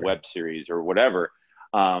 the web series or whatever.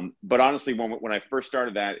 But honestly, when I first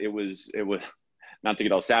started that, it was not to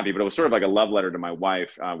get all sappy, but it was sort of like a love letter to my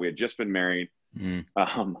wife. We had just been married.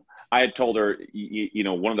 I had told her,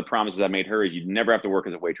 one of the promises I made her is you'd never have to work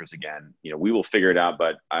as a waitress again. We will figure it out.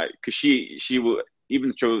 But because she would,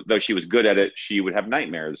 even though she was good at it, she would have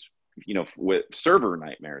nightmares, with server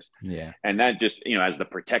nightmares. Yeah. And that just, as the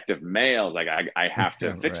protective male, like I have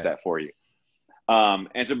to fix that for you.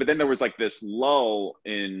 And so, but then there was like this lull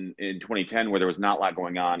in 2010 where there was not a lot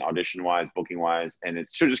going on audition wise, booking wise. And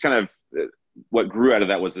it's sort of just kind of what grew out of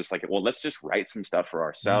that was just like, well, let's just write some stuff for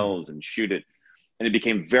ourselves and shoot it. And it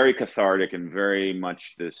became very cathartic and very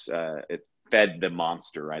much this, it fed the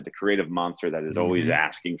monster, right? The creative monster that is always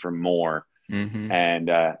asking for more. And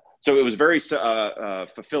so it was very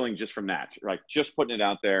fulfilling just from that, like just putting it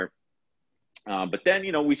out there. But then,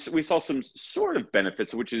 we saw some sort of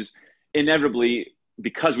benefits, which is inevitably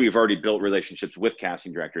because we've already built relationships with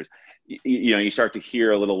casting directors. You start to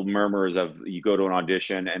hear a little murmurs of you go to an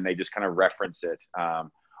audition and they just kind of reference it,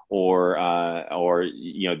 or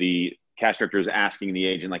the cast director is asking the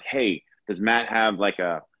agent like, "Hey, does Matt have like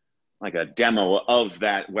a demo of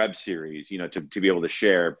that web series, to be able to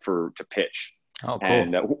share to pitch?" Oh, cool.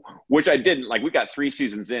 And which I didn't. Like, we got 3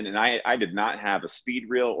 seasons in, and I did not have a speed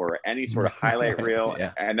reel or any sort of highlight reel.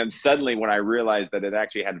 Yeah. And then suddenly, when I realized that it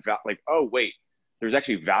actually had oh wait, there's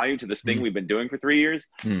actually value to this thing we've been doing for 3 years.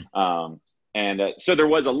 So there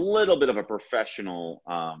was a little bit of a professional,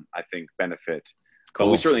 I think, benefit. Cool.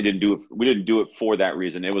 But we certainly didn't do it. We didn't do it for that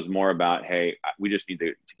reason. It was more about, hey, we just need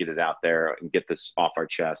to get it out there and get this off our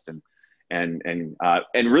chest. And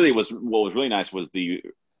really what was really nice was the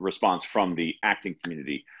response from the acting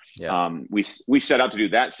community. Yeah. We set out to do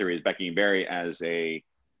that series, Becky and Barry, as a,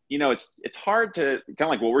 it's hard to kind of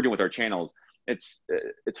like what we're doing with our channels. It's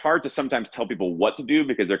hard to sometimes tell people what to do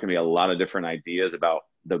because there can be a lot of different ideas about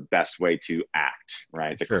the best way to act,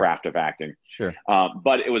 right? The craft of acting. Sure.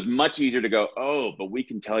 But it was much easier to go, oh, but we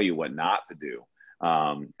can tell you what not to do.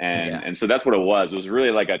 And so that's what it was. It was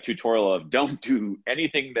really like a tutorial of don't do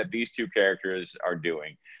anything that these two characters are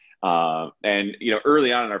doing. And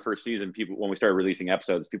early on in our first season, people, when we started releasing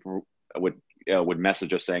episodes, people would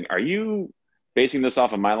message us saying, "Are you basing this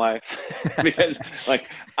off of my life?" Because like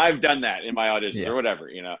I've done that in my auditions or whatever,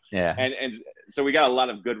 Yeah. And so we got a lot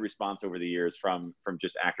of good response over the years from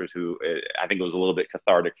just actors who I think it was a little bit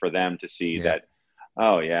cathartic for them to see that,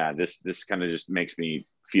 oh yeah, this kind of just makes me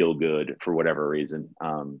feel good for whatever reason.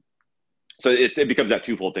 So it becomes that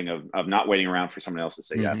twofold thing of not waiting around for someone else to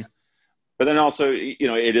say yes. But then also,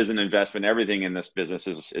 it is an investment. Everything in this business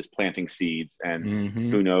is planting seeds, and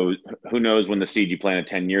who knows when the seed you planted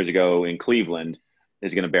 10 years ago in Cleveland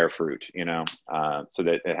is going to bear fruit, so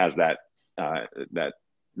that it has that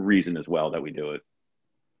reason as well that we do it.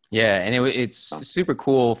 Yeah. And it's super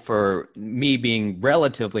cool for me being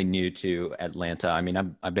relatively new to Atlanta. I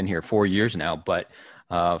mean, I've been here 4 years now, but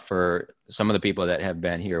for some of the people that have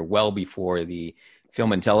been here well before the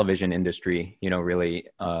film and television industry, really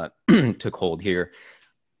took hold here.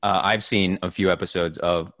 I've seen a few episodes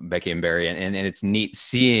of Becky and Barry, and it's neat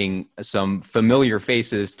seeing some familiar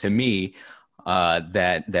faces to me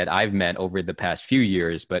that I've met over the past few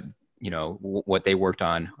years, but what they worked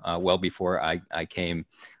on well before I came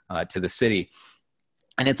to the city.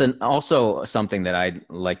 And it's also something that I'd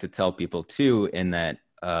like to tell people too, in that,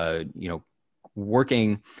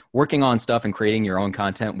 working on stuff and creating your own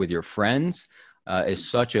content with your friends is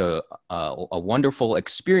such a wonderful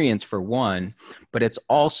experience for one, but it's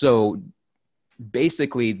also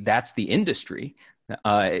basically that's the industry,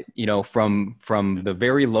 from the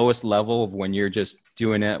very lowest level of when you're just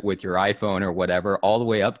doing it with your iPhone or whatever, all the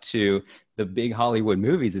way up to the big Hollywood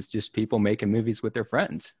movies. It's just people making movies with their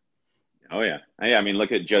friends. Oh yeah. I mean,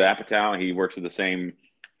 look at Judd Apatow. He works with the same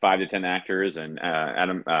 5 to 10 actors, and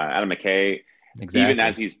Adam McKay. Exactly. Even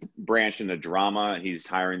as he's branched into drama, he's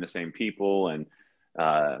hiring the same people. And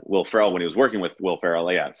Will Ferrell, when he was working with Will Ferrell,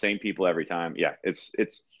 same people every time. Yeah, it's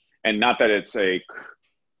and not that it's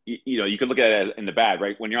you could look at it in the bad,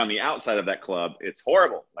 right? When you're on the outside of that club, it's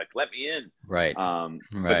horrible. Like, let me in. Right.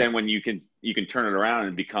 But then when you can turn it around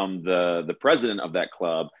and become the president of that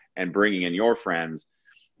club and bringing in your friends.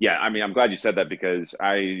 Yeah, I mean, I'm glad you said that, because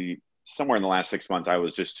somewhere in the last 6 months,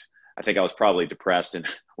 I think I was probably depressed and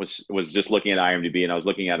was just looking at IMDb, and I was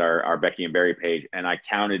looking at our Becky and Barry page, and I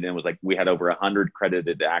counted, and it was like we had over 100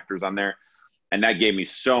 credited actors on there. And that gave me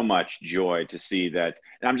so much joy to see that.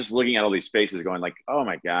 And I'm just looking at all these faces going like, oh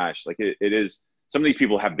my gosh, like it is, some of these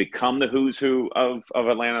people have become the who's who of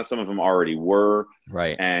Atlanta. Some of them already were.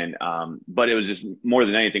 Right. And, but it was just more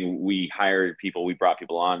than anything, we brought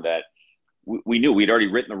people on that we knew we'd already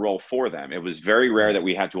written the role for them. It was very rare that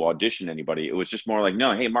we had to audition anybody. It was just more like,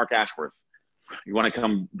 no, hey, Mark Ashworth, you want to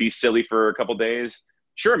come be silly for a couple days?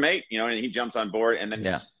 Sure, mate. And he jumps on board, and then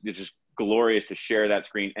it's just glorious to share that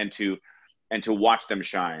screen and to watch them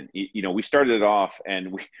shine. We started it off,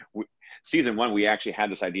 and we season 1, we actually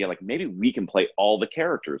had this idea, like maybe we can play all the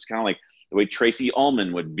characters, kind of like the way Tracy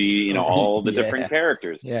Ullman would be, all the different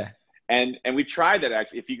characters. Yeah. And we tried that.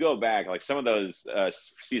 Actually, if you go back, like some of those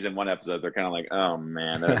season 1 episodes are kind of like, oh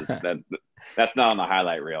man, that's not on the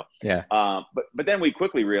highlight reel. Yeah. But then we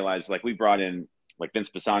quickly realized, like, we brought in like Vince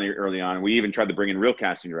Pisani early on. We even tried to bring in real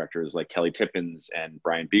casting directors like Kelly Tippins and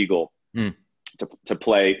Brian Beagle to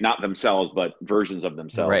play not themselves, but versions of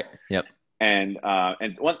themselves. Right. Yep. And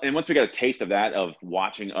once we got a taste of that, of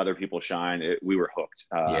watching other people shine, we were hooked.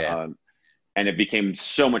 And it became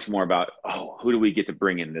so much more about, who do we get to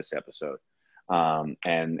bring in this episode?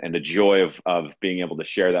 And the joy of being able to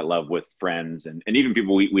share that love with friends and even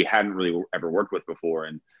people we hadn't really ever worked with before,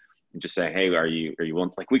 and just say, hey, are you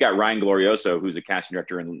willing? Like, we got Ryan Glorioso, who's a casting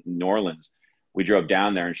director in New Orleans. We drove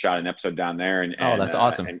down there and shot an episode down there, and that's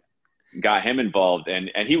awesome. And got him involved, and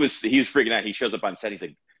he was freaking out. He shows up on set. He's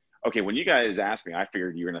like, okay, when you guys asked me, I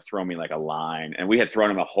figured you were going to throw me like a line, and we had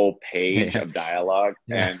thrown him a whole page of dialogue.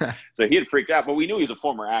 And so he had freaked out, but we knew he was a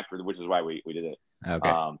former actor, which is why we did it.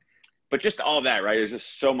 Okay. But just all that, right? It was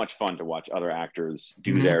just so much fun to watch other actors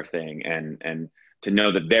do their thing, and to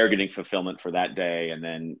know that they're getting fulfillment for that day. And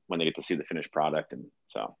then when they get to see the finished product. And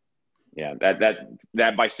so, yeah,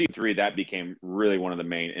 that by season 3, that became really one of the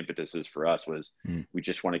main impetuses for us, was we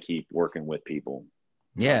just want to keep working with people.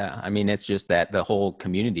 Yeah, I mean, it's just that the whole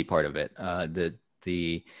community part of it,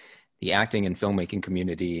 the acting and filmmaking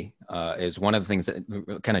community is one of the things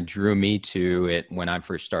that kind of drew me to it when I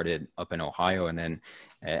first started up in Ohio, and then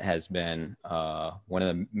it has been one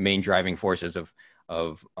of the main driving forces of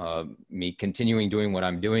me continuing doing what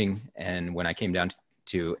I'm doing. And when I came down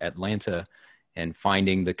to Atlanta and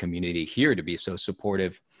finding the community here to be so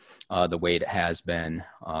supportive, the way it has been,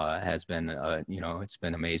 it's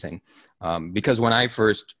been amazing. Because when I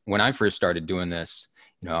first started doing this,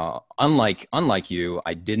 unlike you,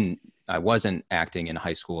 I wasn't acting in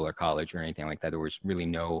high school or college or anything like that. There was really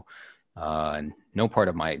no part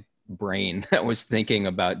of my brain that was thinking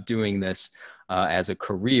about doing this as a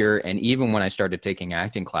career. And even when I started taking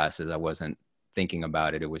acting classes, I wasn't thinking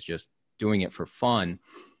about it. It was just doing it for fun.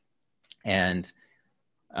 And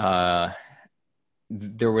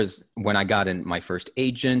there was, when I got in my first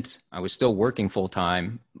agent, I was still working full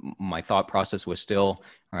time. My thought process was still,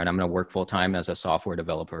 all right, I'm going to work full time as a software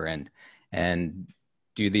developer and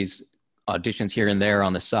do these auditions here and there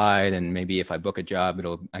on the side. And maybe if I book a job,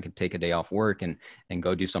 I could take a day off work and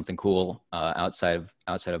go do something cool outside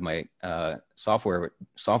of my software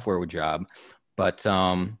job. But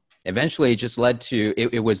eventually it just led to,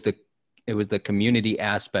 it was the community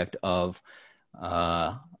aspect of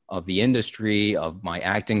the industry, of my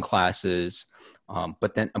acting classes,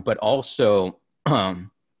 but also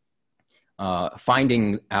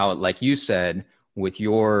finding out, like you said, with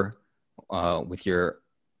your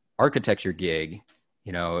architecture gig,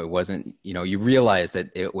 it wasn't, you realize that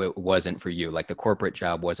it wasn't for you, like the corporate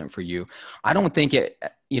job wasn't for you. I don't think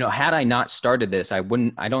had I not started this, I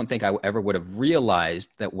don't think I ever would have realized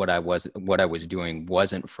that what I was doing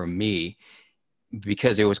wasn't for me,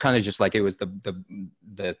 because it was kind of just like, it was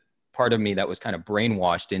the part of me that was kind of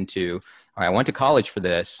brainwashed into, all right, I went to college for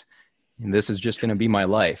this, and this is just going to be my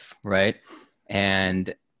life, right?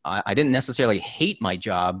 And I didn't necessarily hate my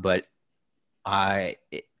job, but I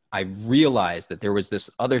realized that there was this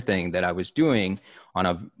other thing that I was doing on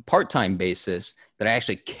a part-time basis that I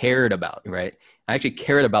actually cared about, right? I actually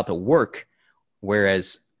cared about the work,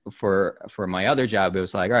 whereas for my other job, it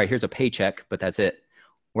was like, all right, here's a paycheck, but that's it.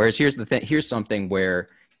 Whereas here's the thing, here's something where,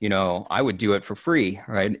 I would do it for free,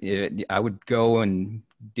 right? I would go and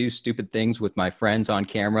do stupid things with my friends on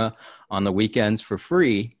camera on the weekends for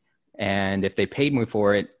free. And if they paid me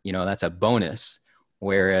for it, that's a bonus.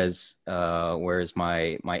 Whereas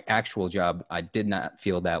my actual job, I did not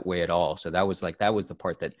feel that way at all. So that was the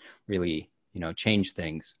part that really, changed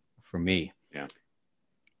things for me. Yeah.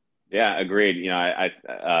 Yeah. Agreed.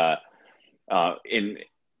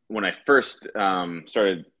 When I first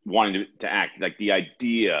started wanting to act, like the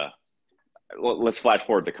idea, let's flash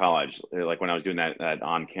forward to college, like when I was doing that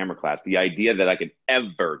on-camera class, the idea that I could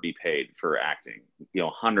ever be paid for acting,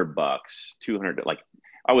 $100, 200, like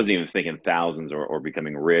I wasn't even thinking thousands or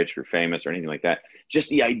becoming rich or famous or anything like that. Just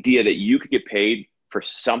the idea that you could get paid for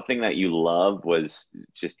something that you love was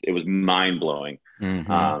it was mind blowing.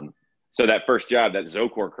 Mm-hmm. So that first job, that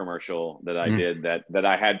Zocor commercial that I did, that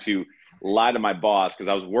I had to lie to my boss because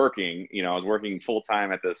I was working full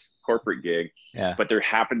time at this corporate gig, but there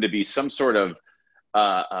happened to be some sort of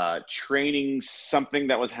training, something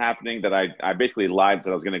that was happening that I basically lied,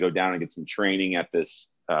 said I was going to go down and get some training at this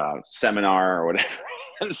seminar or whatever.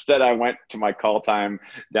 Instead, I went to my call time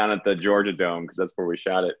down at the Georgia Dome because that's where we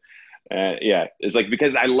shot it. It's like,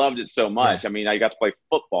 because I loved it so much. I mean, I got to play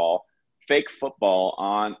fake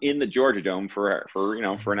football in the Georgia Dome for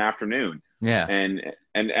an afternoon. Yeah.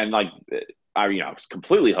 And like, I was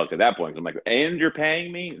completely hooked at that point. I'm like, and you're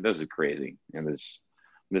paying me? This is crazy. And this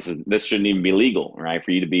shouldn't even be legal, right?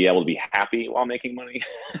 For you to be able to be happy while making money.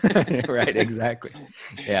 Right. Exactly.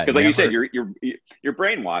 Yeah. Because like you said, you're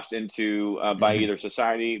brainwashed into by either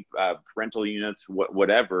society, parental units,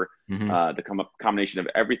 whatever, the combination of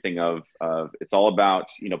everything of it's all about,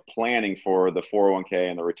 planning for the 401k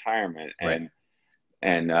and the retirement. Right.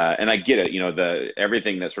 And I get it,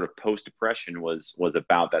 everything that sort of post-depression was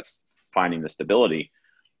about that's finding the stability.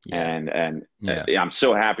 Yeah. I'm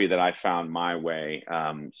so happy that I found my way,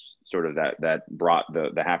 sort of that brought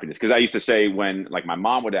the happiness. Because I used to say, when like my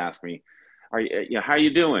mom would ask me, how are you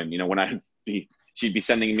doing? When she'd be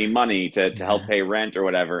sending me money to help pay rent or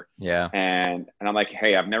whatever. Yeah. And I'm like,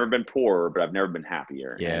 hey, I've never been poorer, but I've never been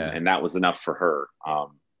happier. Yeah. And that was enough for her,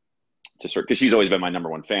 because she's always been my number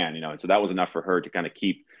one fan, and so that was enough for her to kind of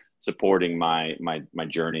keep supporting my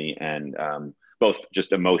journey, and both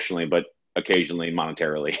just emotionally, but occasionally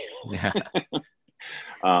monetarily. Yeah.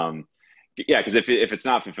 Because if it's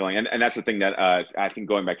not fulfilling, and that's the thing that I think,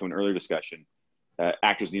 going back to an earlier discussion,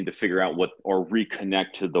 actors need to figure out or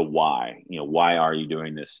reconnect to the why. Why are you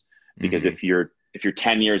doing this? Because if you're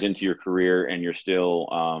 10 years into your career and you're still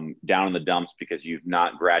down in the dumps because you've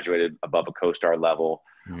not graduated above a co-star level,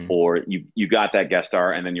 or you got that guest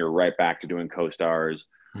star and then you're right back to doing co-stars,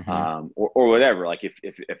 or whatever, like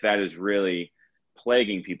if that is really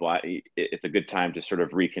plaguing people, it's a good time to sort of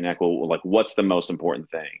reconnect. Well, like, what's the most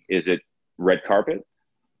important thing? Is it red carpet?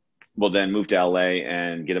 Well, then move to LA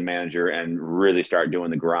and get a manager and really start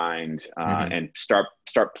doing the grind, and start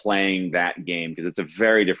playing that game, because it's a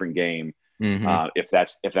very different game Mm-hmm. if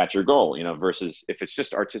that's your goal, versus if it's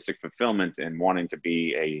just artistic fulfillment and wanting to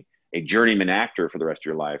be a journeyman actor for the rest of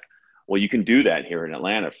your life. Well, you can do that here in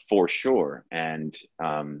Atlanta for sure. And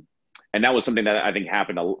that was something that I think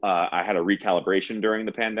happened. I had a recalibration during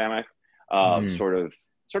the pandemic of Mm-hmm.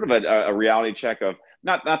 sort of a reality check of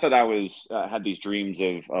not that I was had these dreams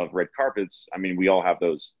of red carpets. I mean, we all have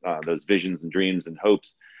those visions and dreams and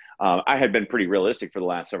hopes. I had been pretty realistic for the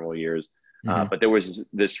last several years, Mm-hmm. but there was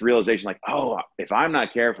this realization like, oh, if I'm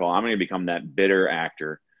not careful, I'm going to become that bitter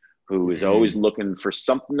actor who is always looking for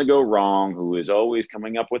something to go wrong, who is always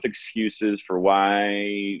coming up with excuses for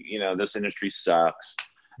why this industry sucks.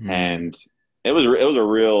 Mm-hmm. And it was a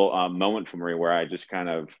real moment for me where I just kind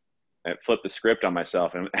of flipped the script on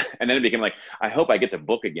myself, and then it became like, I hope I get to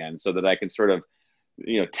book again so that I can sort of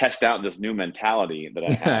test out this new mentality that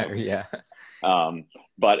I have. Yeah.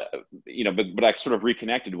 But I sort of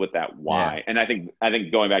reconnected with that Yeah. why. And I think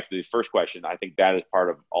going back to the first question, I think that is part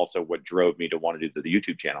of also what drove me to want to do the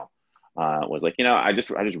YouTube channel. Was like, I just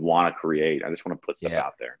want to create. I just want to put stuff Yeah.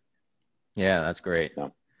 out there. Yeah, that's great.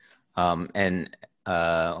 So, And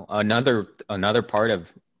another part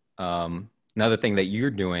of another thing that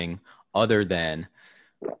you're doing, other than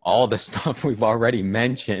all the stuff we've already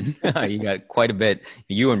mentioned, you got quite a bit.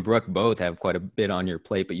 You and Brooke both have quite a bit on your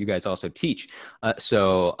plate, but you guys also teach.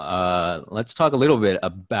 So let's talk a little bit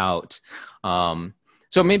about.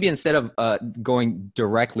 So maybe instead of going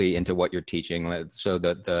directly into what you're teaching, so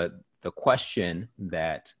the question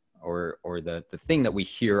that or the thing that we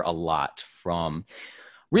hear a lot from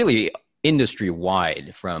really industry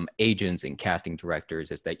wide from agents and casting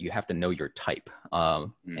directors is that you have to know your type.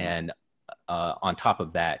 And on top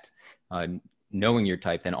of that, knowing your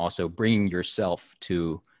type, then also bringing yourself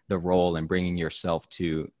to the role and bringing yourself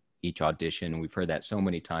to each audition. We've heard that so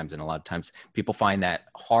many times, and a lot of times people find that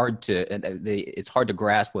it's hard to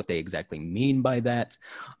grasp what they exactly mean by that.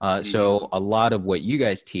 So a lot of what you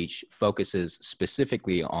guys teach focuses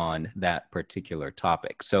specifically on that particular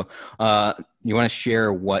topic. So you want to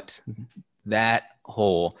share what that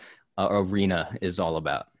whole arena is all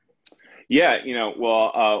about? Yeah,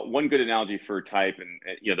 one good analogy for type,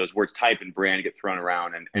 and those words type and brand get thrown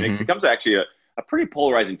around, and it becomes actually a pretty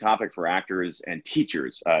polarizing topic for actors and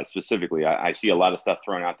teachers specifically. I see a lot of stuff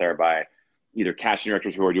thrown out there by either casting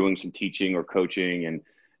directors who are doing some teaching or coaching,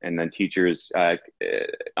 and then teachers.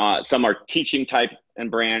 Some are teaching type and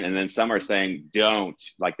brand, and then some are saying don't,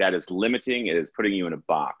 like that is limiting. It is putting you in a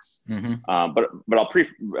box. But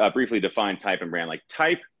I'll briefly define type and brand. Like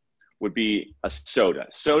type would be a soda.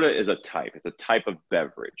 Soda is a type. It's a type of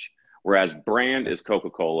beverage. Whereas brand is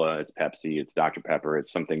Coca-Cola, it's Pepsi, it's Dr. Pepper,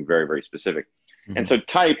 it's something very, very specific. And so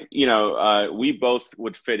type, we both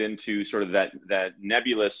would fit into sort of that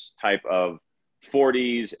nebulous type of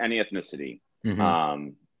 40s, any ethnicity,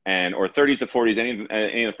 or 30s to 40s,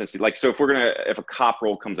 any ethnicity. Like, so if a cop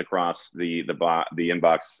role comes across the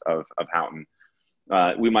inbox of Houghton,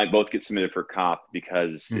 we might both get submitted for cop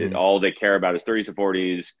because all they care about is 30s to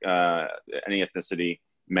 40s, any ethnicity,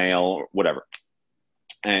 male, whatever.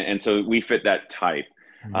 And so we fit that type.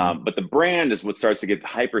 But the brand is what starts to get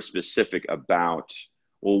hyper specific about,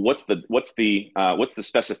 well, what's the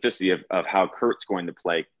specificity of how Kurt's going to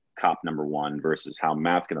play cop number one versus how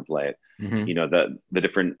Matt's going to play it. The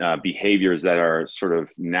different behaviors that are sort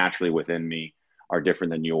of naturally within me are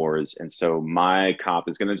different than yours. And so my cop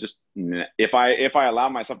is going to just, if I allow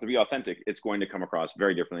myself to be authentic, it's going to come across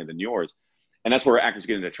very differently than yours. And that's where actors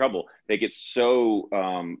get into trouble. They get so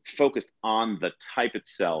focused on the type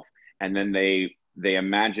itself, and then they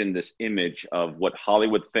imagine this image of what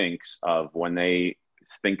Hollywood thinks of when they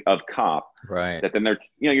think of cop. Right. That then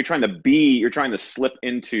you're trying to slip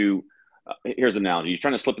into, here's an analogy, you're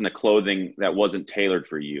trying to slip into clothing that wasn't tailored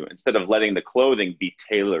for you, instead of letting the clothing be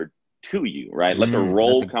tailored to you, right? Let the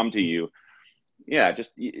role come to you. Yeah, just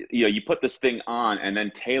you put this thing on and then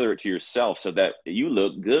tailor it to yourself so that you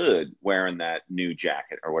look good wearing that new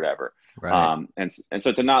jacket or whatever. Right. And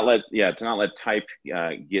so to not let type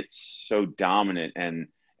get so dominant and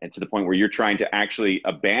to the point where you're trying to actually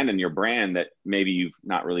abandon your brand that maybe you've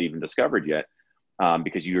not really even discovered yet,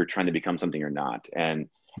 because you're trying to become something you're not. And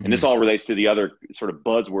this all relates to the other sort of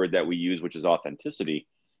buzzword that we use, which is authenticity.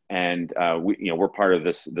 And we're part of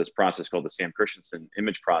this process called the Sam Christensen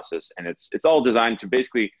image process, and it's all designed to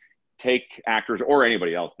basically take actors or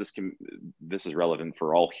anybody else. This is relevant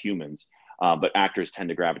for all humans, but actors tend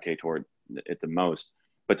to gravitate toward it the most.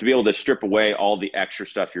 But to be able to strip away all the extra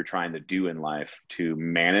stuff you're trying to do in life to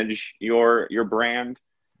manage your brand,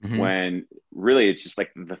 when really it's just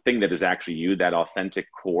like the thing that is actually you, that authentic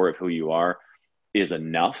core of who you are, is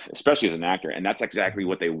enough, especially as an actor. And that's exactly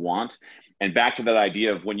what they want. And back to that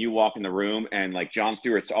idea of when you walk in the room and like Jon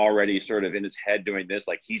Stewart's already sort of in his head doing this,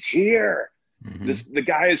 like he's here. The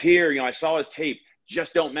guy is here. I saw his tape.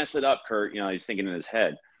 Just don't mess it up, Kurt. He's thinking in his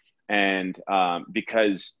head. And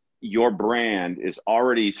because your brand is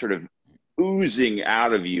already sort of oozing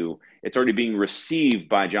out of you, it's already being received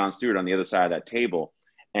by Jon Stewart on the other side of that table.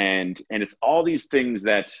 And it's all these things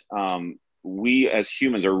that we as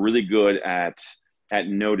humans are really good at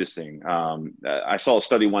noticing. I saw a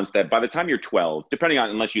study once that by the time you're 12,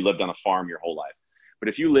 unless you lived on a farm your whole life, but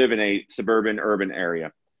if you live in a suburban urban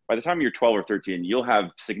area, by the time you're 12 or 13, you'll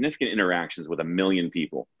have significant interactions with 1 million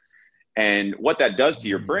people. And what that does to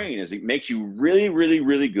your brain is it makes you really, really,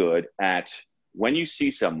 really good at when you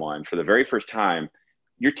see someone for the very first time,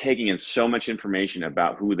 you're taking in so much information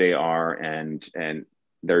about who they are and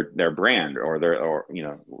their brand or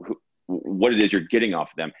what it is you're getting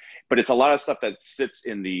off of them. But it's a lot of stuff that sits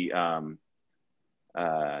in the, did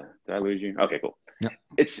I lose you? Okay, cool. No.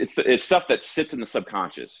 It's stuff that sits in the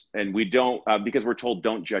subconscious, and we don't, because we're told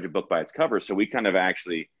don't judge a book by its cover. So we kind of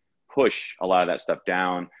actually push a lot of that stuff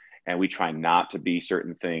down, and we try not to be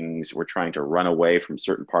certain things. We're trying to run away from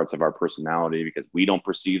certain parts of our personality because we don't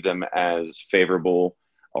perceive them as favorable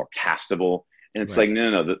or castable. And it's right. Like,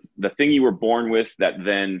 no. The thing you were born with that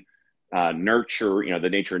then nurture, the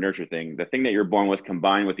nature and nurture thing, the thing that you're born with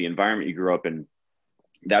combined with the environment you grew up in,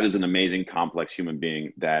 that is an amazing, complex human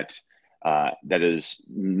being that is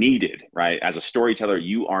needed, right? As a storyteller,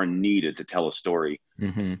 you are needed to tell a story,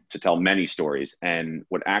 to tell many stories. And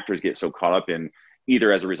what actors get so caught up in,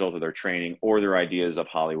 either as a result of their training or their ideas of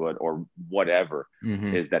Hollywood or whatever,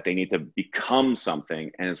 is that they need to become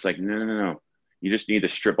something. And it's like, no. You just need to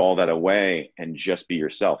strip all that away and just be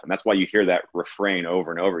yourself. And that's why you hear that refrain over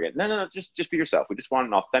and over again. No, just be yourself. We just want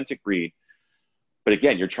an authentic read. But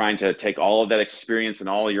again, you're trying to take all of that experience and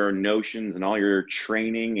all your notions and all your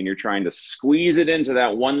training, and you're trying to squeeze it into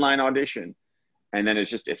that one-line audition. And then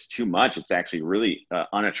it's too much. It's actually really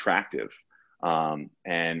unattractive.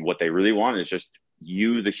 And what they really want is just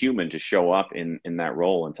you, the human, to show up in that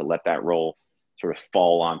role and to let that role sort of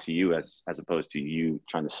fall onto you as opposed to you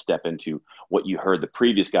trying to step into what you heard the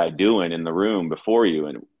previous guy doing in the room before you.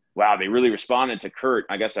 And wow, they really responded to Kurt.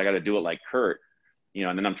 I guess I got to do it like Kurt,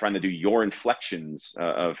 and then I'm trying to do your inflections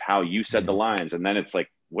of how you said the lines. And then it's like,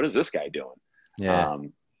 what is this guy doing? Yeah.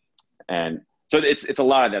 And so it's a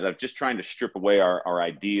lot of that of just trying to strip away our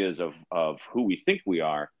ideas of who we think we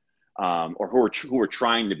are, or who we're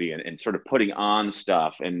trying to be, and sort of putting on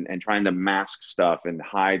stuff and trying to mask stuff and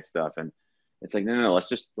hide stuff. And it's like, no, let's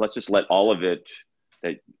just let all of it,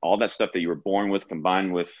 all that stuff that you were born with,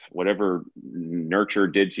 combined with whatever nurture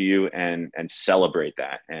did to you, and celebrate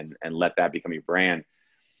that and let that become your brand.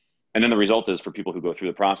 And then the result is, for people who go through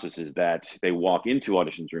the process, is that they walk into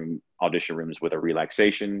audition rooms with a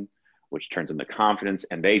relaxation, which turns into confidence,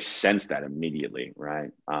 and they sense that immediately,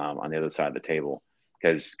 right? On the other side of the table,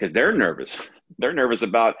 because they're nervous. They're nervous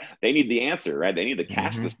about, they need the answer, right? They need to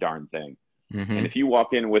cast this darn thing. And if you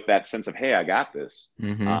walk in with that sense of, hey, I got this,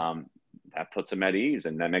 that puts them at ease,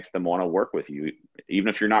 and that makes them want to work with you. Even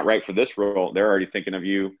if you're not right for this role, they're already thinking of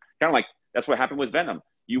you. Kind of like that's what happened with Venom.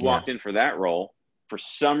 You walked in for that role. For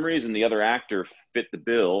some reason, the other actor fit the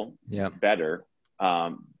bill better.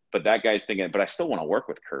 But that guy's thinking, but I still want to work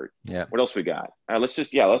with Kurt. Yeah. What else we got? Let's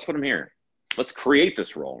put him here. Let's create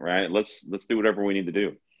this role, right? Let's do whatever we need to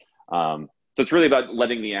do. So it's really about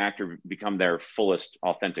letting the actor become their fullest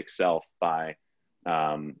authentic self by,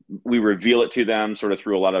 we reveal it to them sort of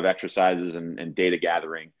through a lot of exercises and data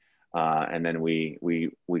gathering. And then we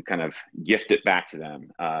kind of gift it back to them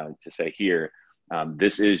to say, here,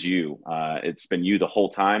 this is you. It's been you the whole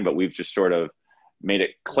time, but we've just sort of made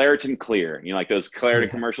it Claritin clear. Like those Claritin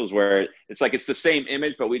commercials where it's like, it's the same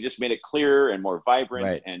image, but we just made it clearer and more vibrant.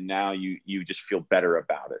 Right. And now you just feel better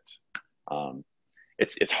about it.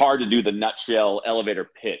 It's hard to do the nutshell elevator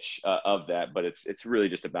pitch of that, but it's really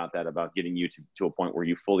just about that, about getting you to a point where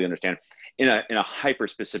you fully understand in a hyper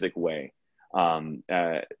specific way.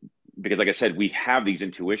 Because like I said, we have these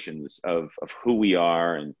intuitions of who we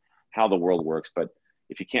are and how the world works, but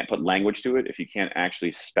if you can't put language to it, if you can't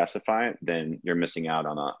actually specify it, then you're missing out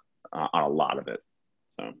on a lot of it.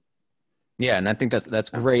 So. Yeah, and I think that's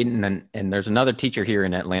great. And there's another teacher here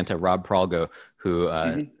in Atlanta, Rob Pralgo, who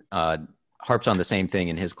harps on the same thing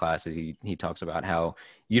in his classes. He talks about how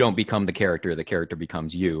you don't become the character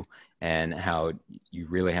becomes you, and how you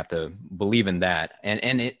really have to believe in that.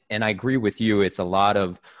 And I agree with you. It's a lot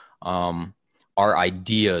of our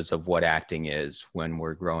ideas of what acting is when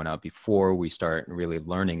we're growing up, before we start really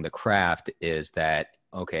learning the craft, is that,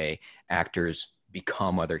 okay, actors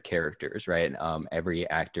become other characters, right? Every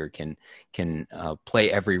actor can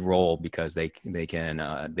play every role because they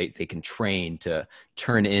can train to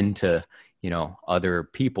turn into, other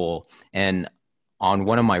people. And on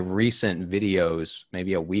one of my recent videos,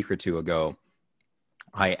 maybe a week or two ago,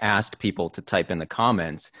 I asked people to type in the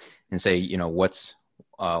comments and say, what's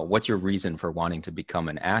your reason for wanting to become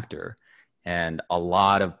an actor? And a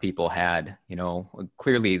lot of people had,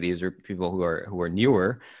 clearly these are people who are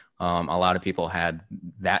newer. A lot of people had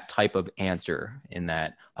that type of answer, in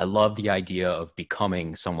that I love the idea of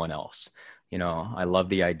becoming someone else. I love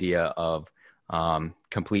the idea of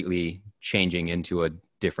completely changing into a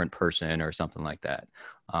different person or something like that.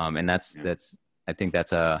 And I think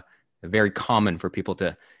that's a very common for people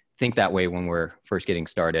to think that way when we're first getting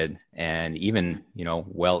started, and even,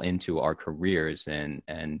 well into our careers,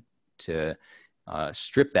 and to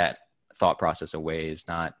strip that thought process away is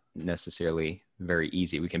not necessarily very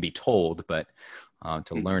easy. We can be told, but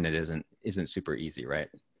to learn it isn't super easy, right?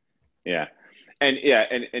 Yeah. And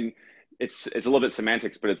it's a little bit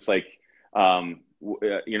semantics, but it's like,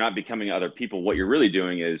 you're not becoming other people. What you're really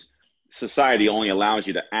doing is, society only allows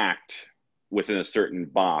you to act within a certain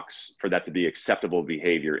box for that to be acceptable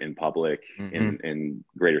behavior in public, in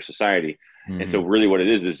greater society. And so really what it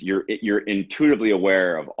is you're intuitively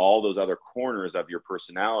aware of all those other corners of your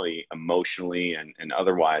personality, emotionally and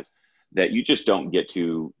otherwise, that you just don't get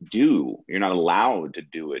to do. You're not allowed to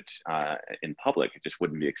do it in public. It just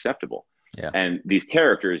wouldn't be acceptable. Yeah. And these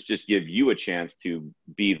characters just give you a chance to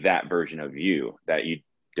be that version of you that you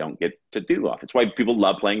don't get to do often. It's why people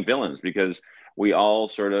love playing villains, because we all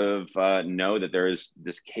sort of know that there is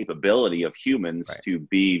this capability of humans to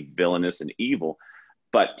be villainous and evil,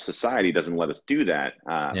 but society doesn't let us do that.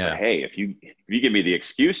 But hey, if you give me the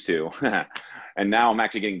excuse to, and now I'm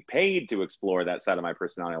actually getting paid to explore that side of my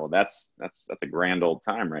personality, well, that's a grand old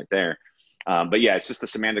time right there. But yeah, it's just the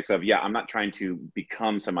semantics of, I'm not trying to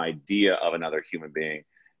become some idea of another human being.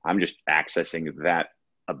 I'm just accessing that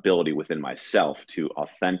ability within myself to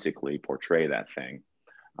authentically portray that thing.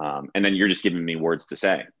 And then you're just giving me words to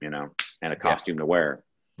say, and a costume to wear.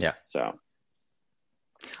 Yeah. So.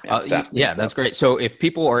 That's great. So if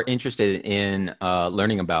people are interested in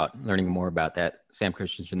learning more about that Sam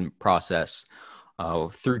Christensen process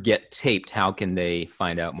through Get Taped, how can they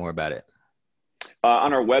find out more about it?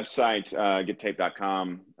 On our website,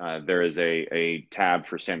 gettape.com, there is a tab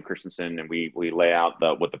for Sam Christensen, and we lay out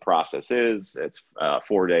what the process is. It's a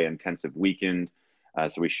 4-day intensive weekend.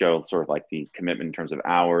 So we show sort of like the commitment in terms of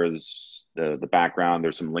hours, the background.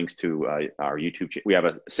 There's some links to our YouTube. We have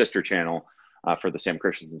a sister channel for the Sam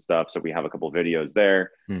Christensen stuff. So we have a couple of videos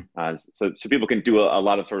there. So people can do a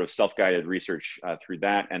lot of sort of self-guided research through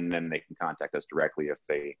that. And then they can contact us directly if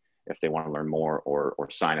they want to learn more or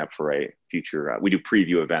sign up for a future. We do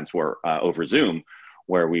preview events over Zoom,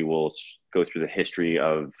 where we will go through the history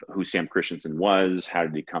of who Sam Christensen was, how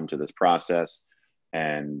did he come to this process,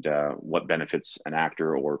 and what benefits an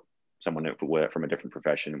actor or someone from a different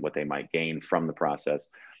profession, what they might gain from the process.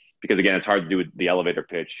 Because again, it's hard to do the elevator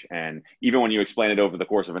pitch. And even when you explain it over the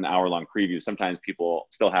course of an hour-long preview, sometimes people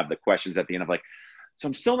still have the questions at the end of like, so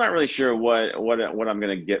I'm still not really sure what I'm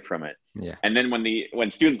going to get from it. Yeah. And then when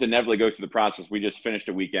students inevitably go through the process, we just finished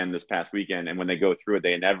a weekend this past weekend, and when they go through it,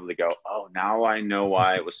 they inevitably go, "Oh, now I know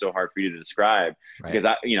why it was so hard for you to describe." Right.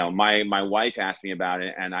 Because my wife asked me about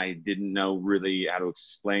it, and I didn't know really how to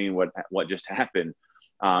explain what just happened.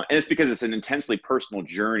 And it's because it's an intensely personal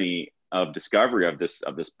journey of discovery of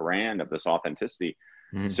this brand, of this authenticity.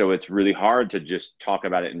 So it's really hard to just talk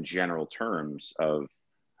about it in general terms of.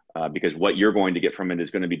 Because what you're going to get from it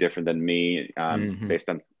is going to be different than me, based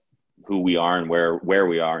on who we are and where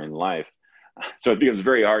we are in life. So it becomes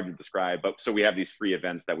very hard to describe. But so we have these free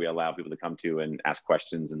events that we allow people to come to and ask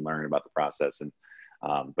questions and learn about the process. And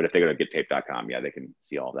but if they go to gettape.com, they can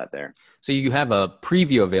see all of that there. So you have a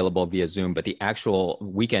preview available via Zoom, but the actual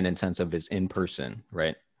weekend intensive is in person,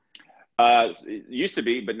 right? It used to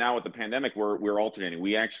be, but now with the pandemic, we're alternating.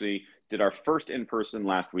 We actually did our first in person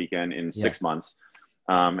last weekend in 6 months.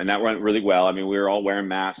 And that went really well. I mean, we were all wearing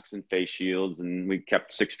masks and face shields, and we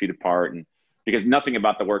kept 6 feet apart. And because nothing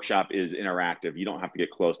about the workshop is interactive, you don't have to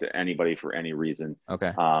get close to anybody for any reason.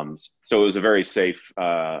 Okay. So it was a very safe.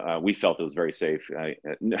 We felt it was very safe.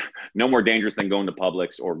 No more dangerous than going to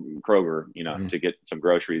Publix or Kroger, to get some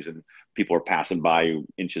groceries, and people are passing by you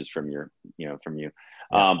inches from you.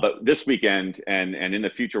 But this weekend and in the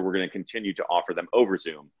future, we're going to continue to offer them over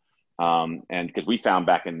Zoom. And because we found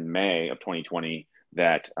back in May of 2020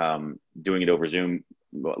 that doing it over Zoom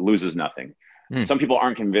loses nothing. Some people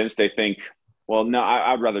aren't convinced. They think, well, no,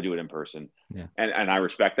 I'd rather do it in person. Yeah. And I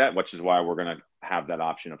respect that, which is why we're going to have that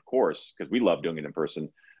option, of course, because we love doing it in person.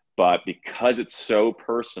 But because it's so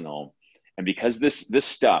personal, and because this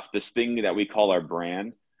stuff, this thing that we call our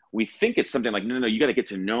brand, we think it's something like, no, you got to get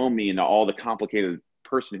to know me and all the complicated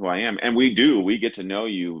person who I am. And we do, we get to know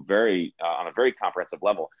you very on a very comprehensive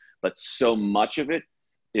level, but so much of it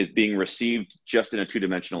is being received just in a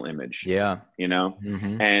two-dimensional image. Yeah. You know?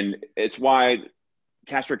 And it's why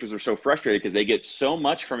cast directors are so frustrated, because they get so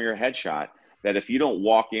much from your headshot that if you don't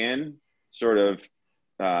walk in sort of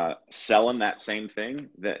selling that same thing,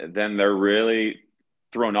 then they're really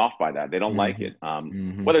thrown off by that. They don't like it.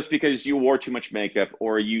 Whether it's because you wore too much makeup,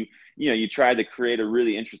 or you tried to create a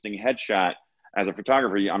really interesting headshot. As a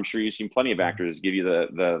photographer, I'm sure you've seen plenty of actors give you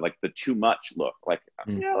the too much look. Like,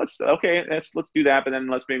 let's do that, but then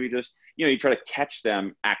let's maybe just you try to catch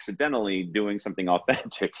them accidentally doing something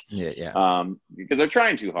authentic. Because they're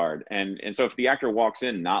trying too hard, and so if the actor walks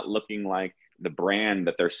in not looking like the brand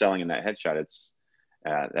that they're selling in that headshot,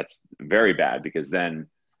 that's very bad, because then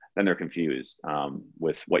they're confused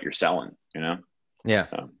with what you're selling.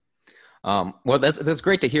 Well, that's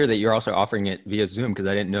great to hear that you're also offering it via Zoom, because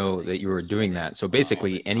I didn't know that you were doing that. So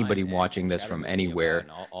basically, anybody watching this from anywhere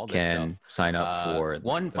can sign up for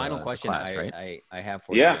one final question class, right? I have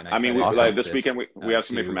for you. Yeah, I mean, like this weekend we have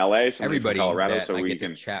somebody from LA, somebody from Colorado, so we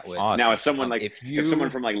can chat with. Now, if someone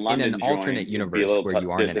from like London, in an alternate universe where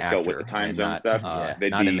you aren't an actor, with the time zone stuff,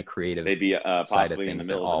 not in the creative they'd be possibly in the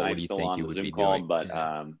middle of the night still on the Zoom call,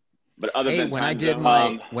 but other than when I did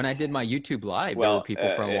my YouTube live, there were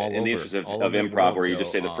people from all over. In the interest of improv, where you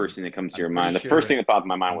just say the first thing that comes to your mind. The first thing that popped in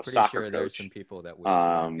my mind was soccer coach. There were some people that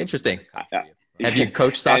would interesting. Have you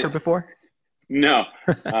coached soccer before? No,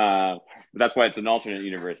 that's why it's an alternate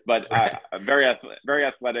universe. But very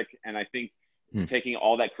athletic, and I think taking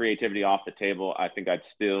all that creativity off the table, I think I'd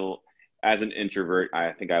still, as an introvert,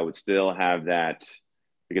 I think I would still have that,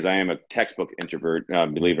 because I am a textbook introvert,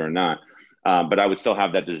 believe it or not. But I would still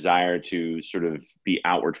have that desire to sort of be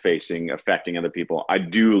outward facing, affecting other people. I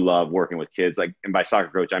do love working with kids, like, and by soccer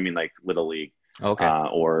coach, I mean like Little League,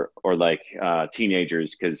 or like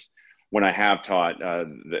teenagers. Because when I have taught,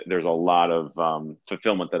 there's a lot of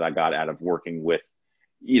fulfillment that I got out of working with,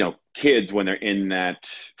 kids when they're in that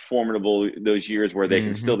those years where they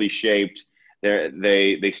can still be shaped.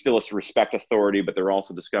 They still respect authority, but they're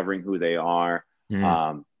also discovering who they are.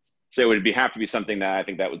 So it would have to be something that I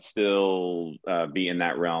think that would still be in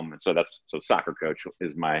that realm. And so soccer coach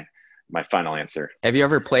is my final answer. Have you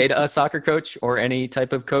ever played a soccer coach or any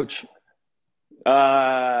type of coach?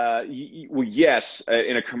 Well, yes.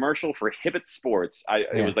 In a commercial for Hibbett Sports,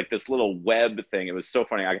 it was like this little web thing. It was so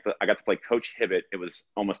funny. I got to play Coach Hibbett. It was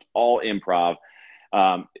almost all improv.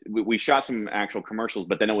 We shot some actual commercials,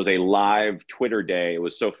 but then it was a live Twitter day. It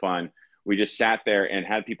was so fun. We just sat there and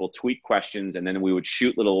had people tweet questions, and then we would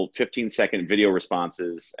shoot little 15-second video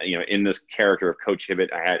responses, in this character of Coach Hibbett.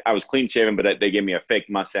 I was clean shaven, but they gave me a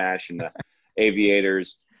fake mustache and the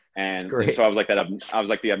aviators. And so I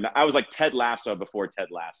was like Ted Lasso before Ted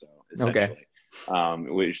Lasso, essentially.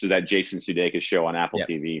 Which is that Jason Sudeikis show on Apple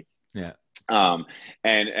TV. Yeah.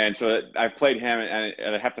 And so I've played him,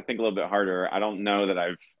 and I have to think a little bit harder. I don't know that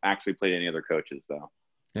I've actually played any other coaches, though.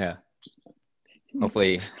 Yeah.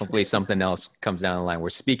 Hopefully something else comes down the line. We're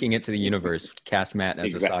speaking it to the universe. Cast Matt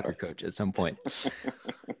as a soccer coach at some point.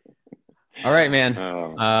 All right, man.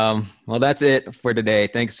 Well, that's it for today.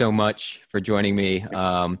 Thanks so much for joining me.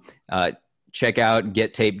 Check out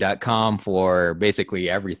gettape.com for basically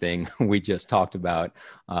everything we just talked about.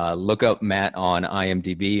 Look up Matt on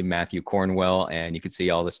IMDb, Matthew Cornwell, and you can see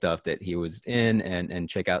all the stuff that he was in, and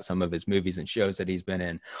check out some of his movies and shows that he's been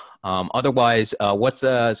in. Otherwise, what's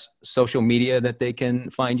social media that they can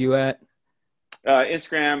find you at?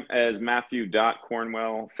 Instagram as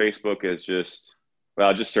Matthew.Cornwell. Facebook is just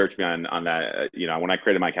search me on that. When I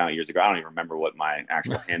created my account years ago, I don't even remember what my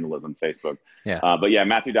actual handle is on Facebook. Yeah. But yeah,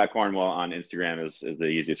 Matthew.Cornwell on Instagram is the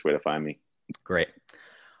easiest way to find me. Great.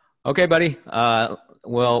 Okay, buddy.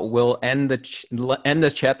 We'll end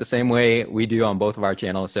this chat the same way we do on both of our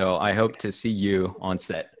channels. So I hope to see you on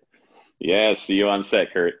set. Yeah, see you on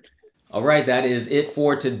set, Kurt. All right, that is it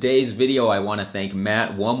for today's video. I want to thank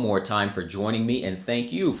Matt one more time for joining me, and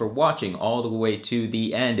thank you for watching all the way to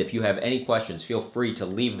the end. If you have any questions, feel free to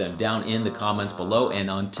leave them down in the comments below. And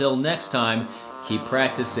until next time, keep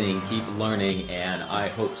practicing, keep learning, and I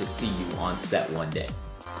hope to see you on set one day.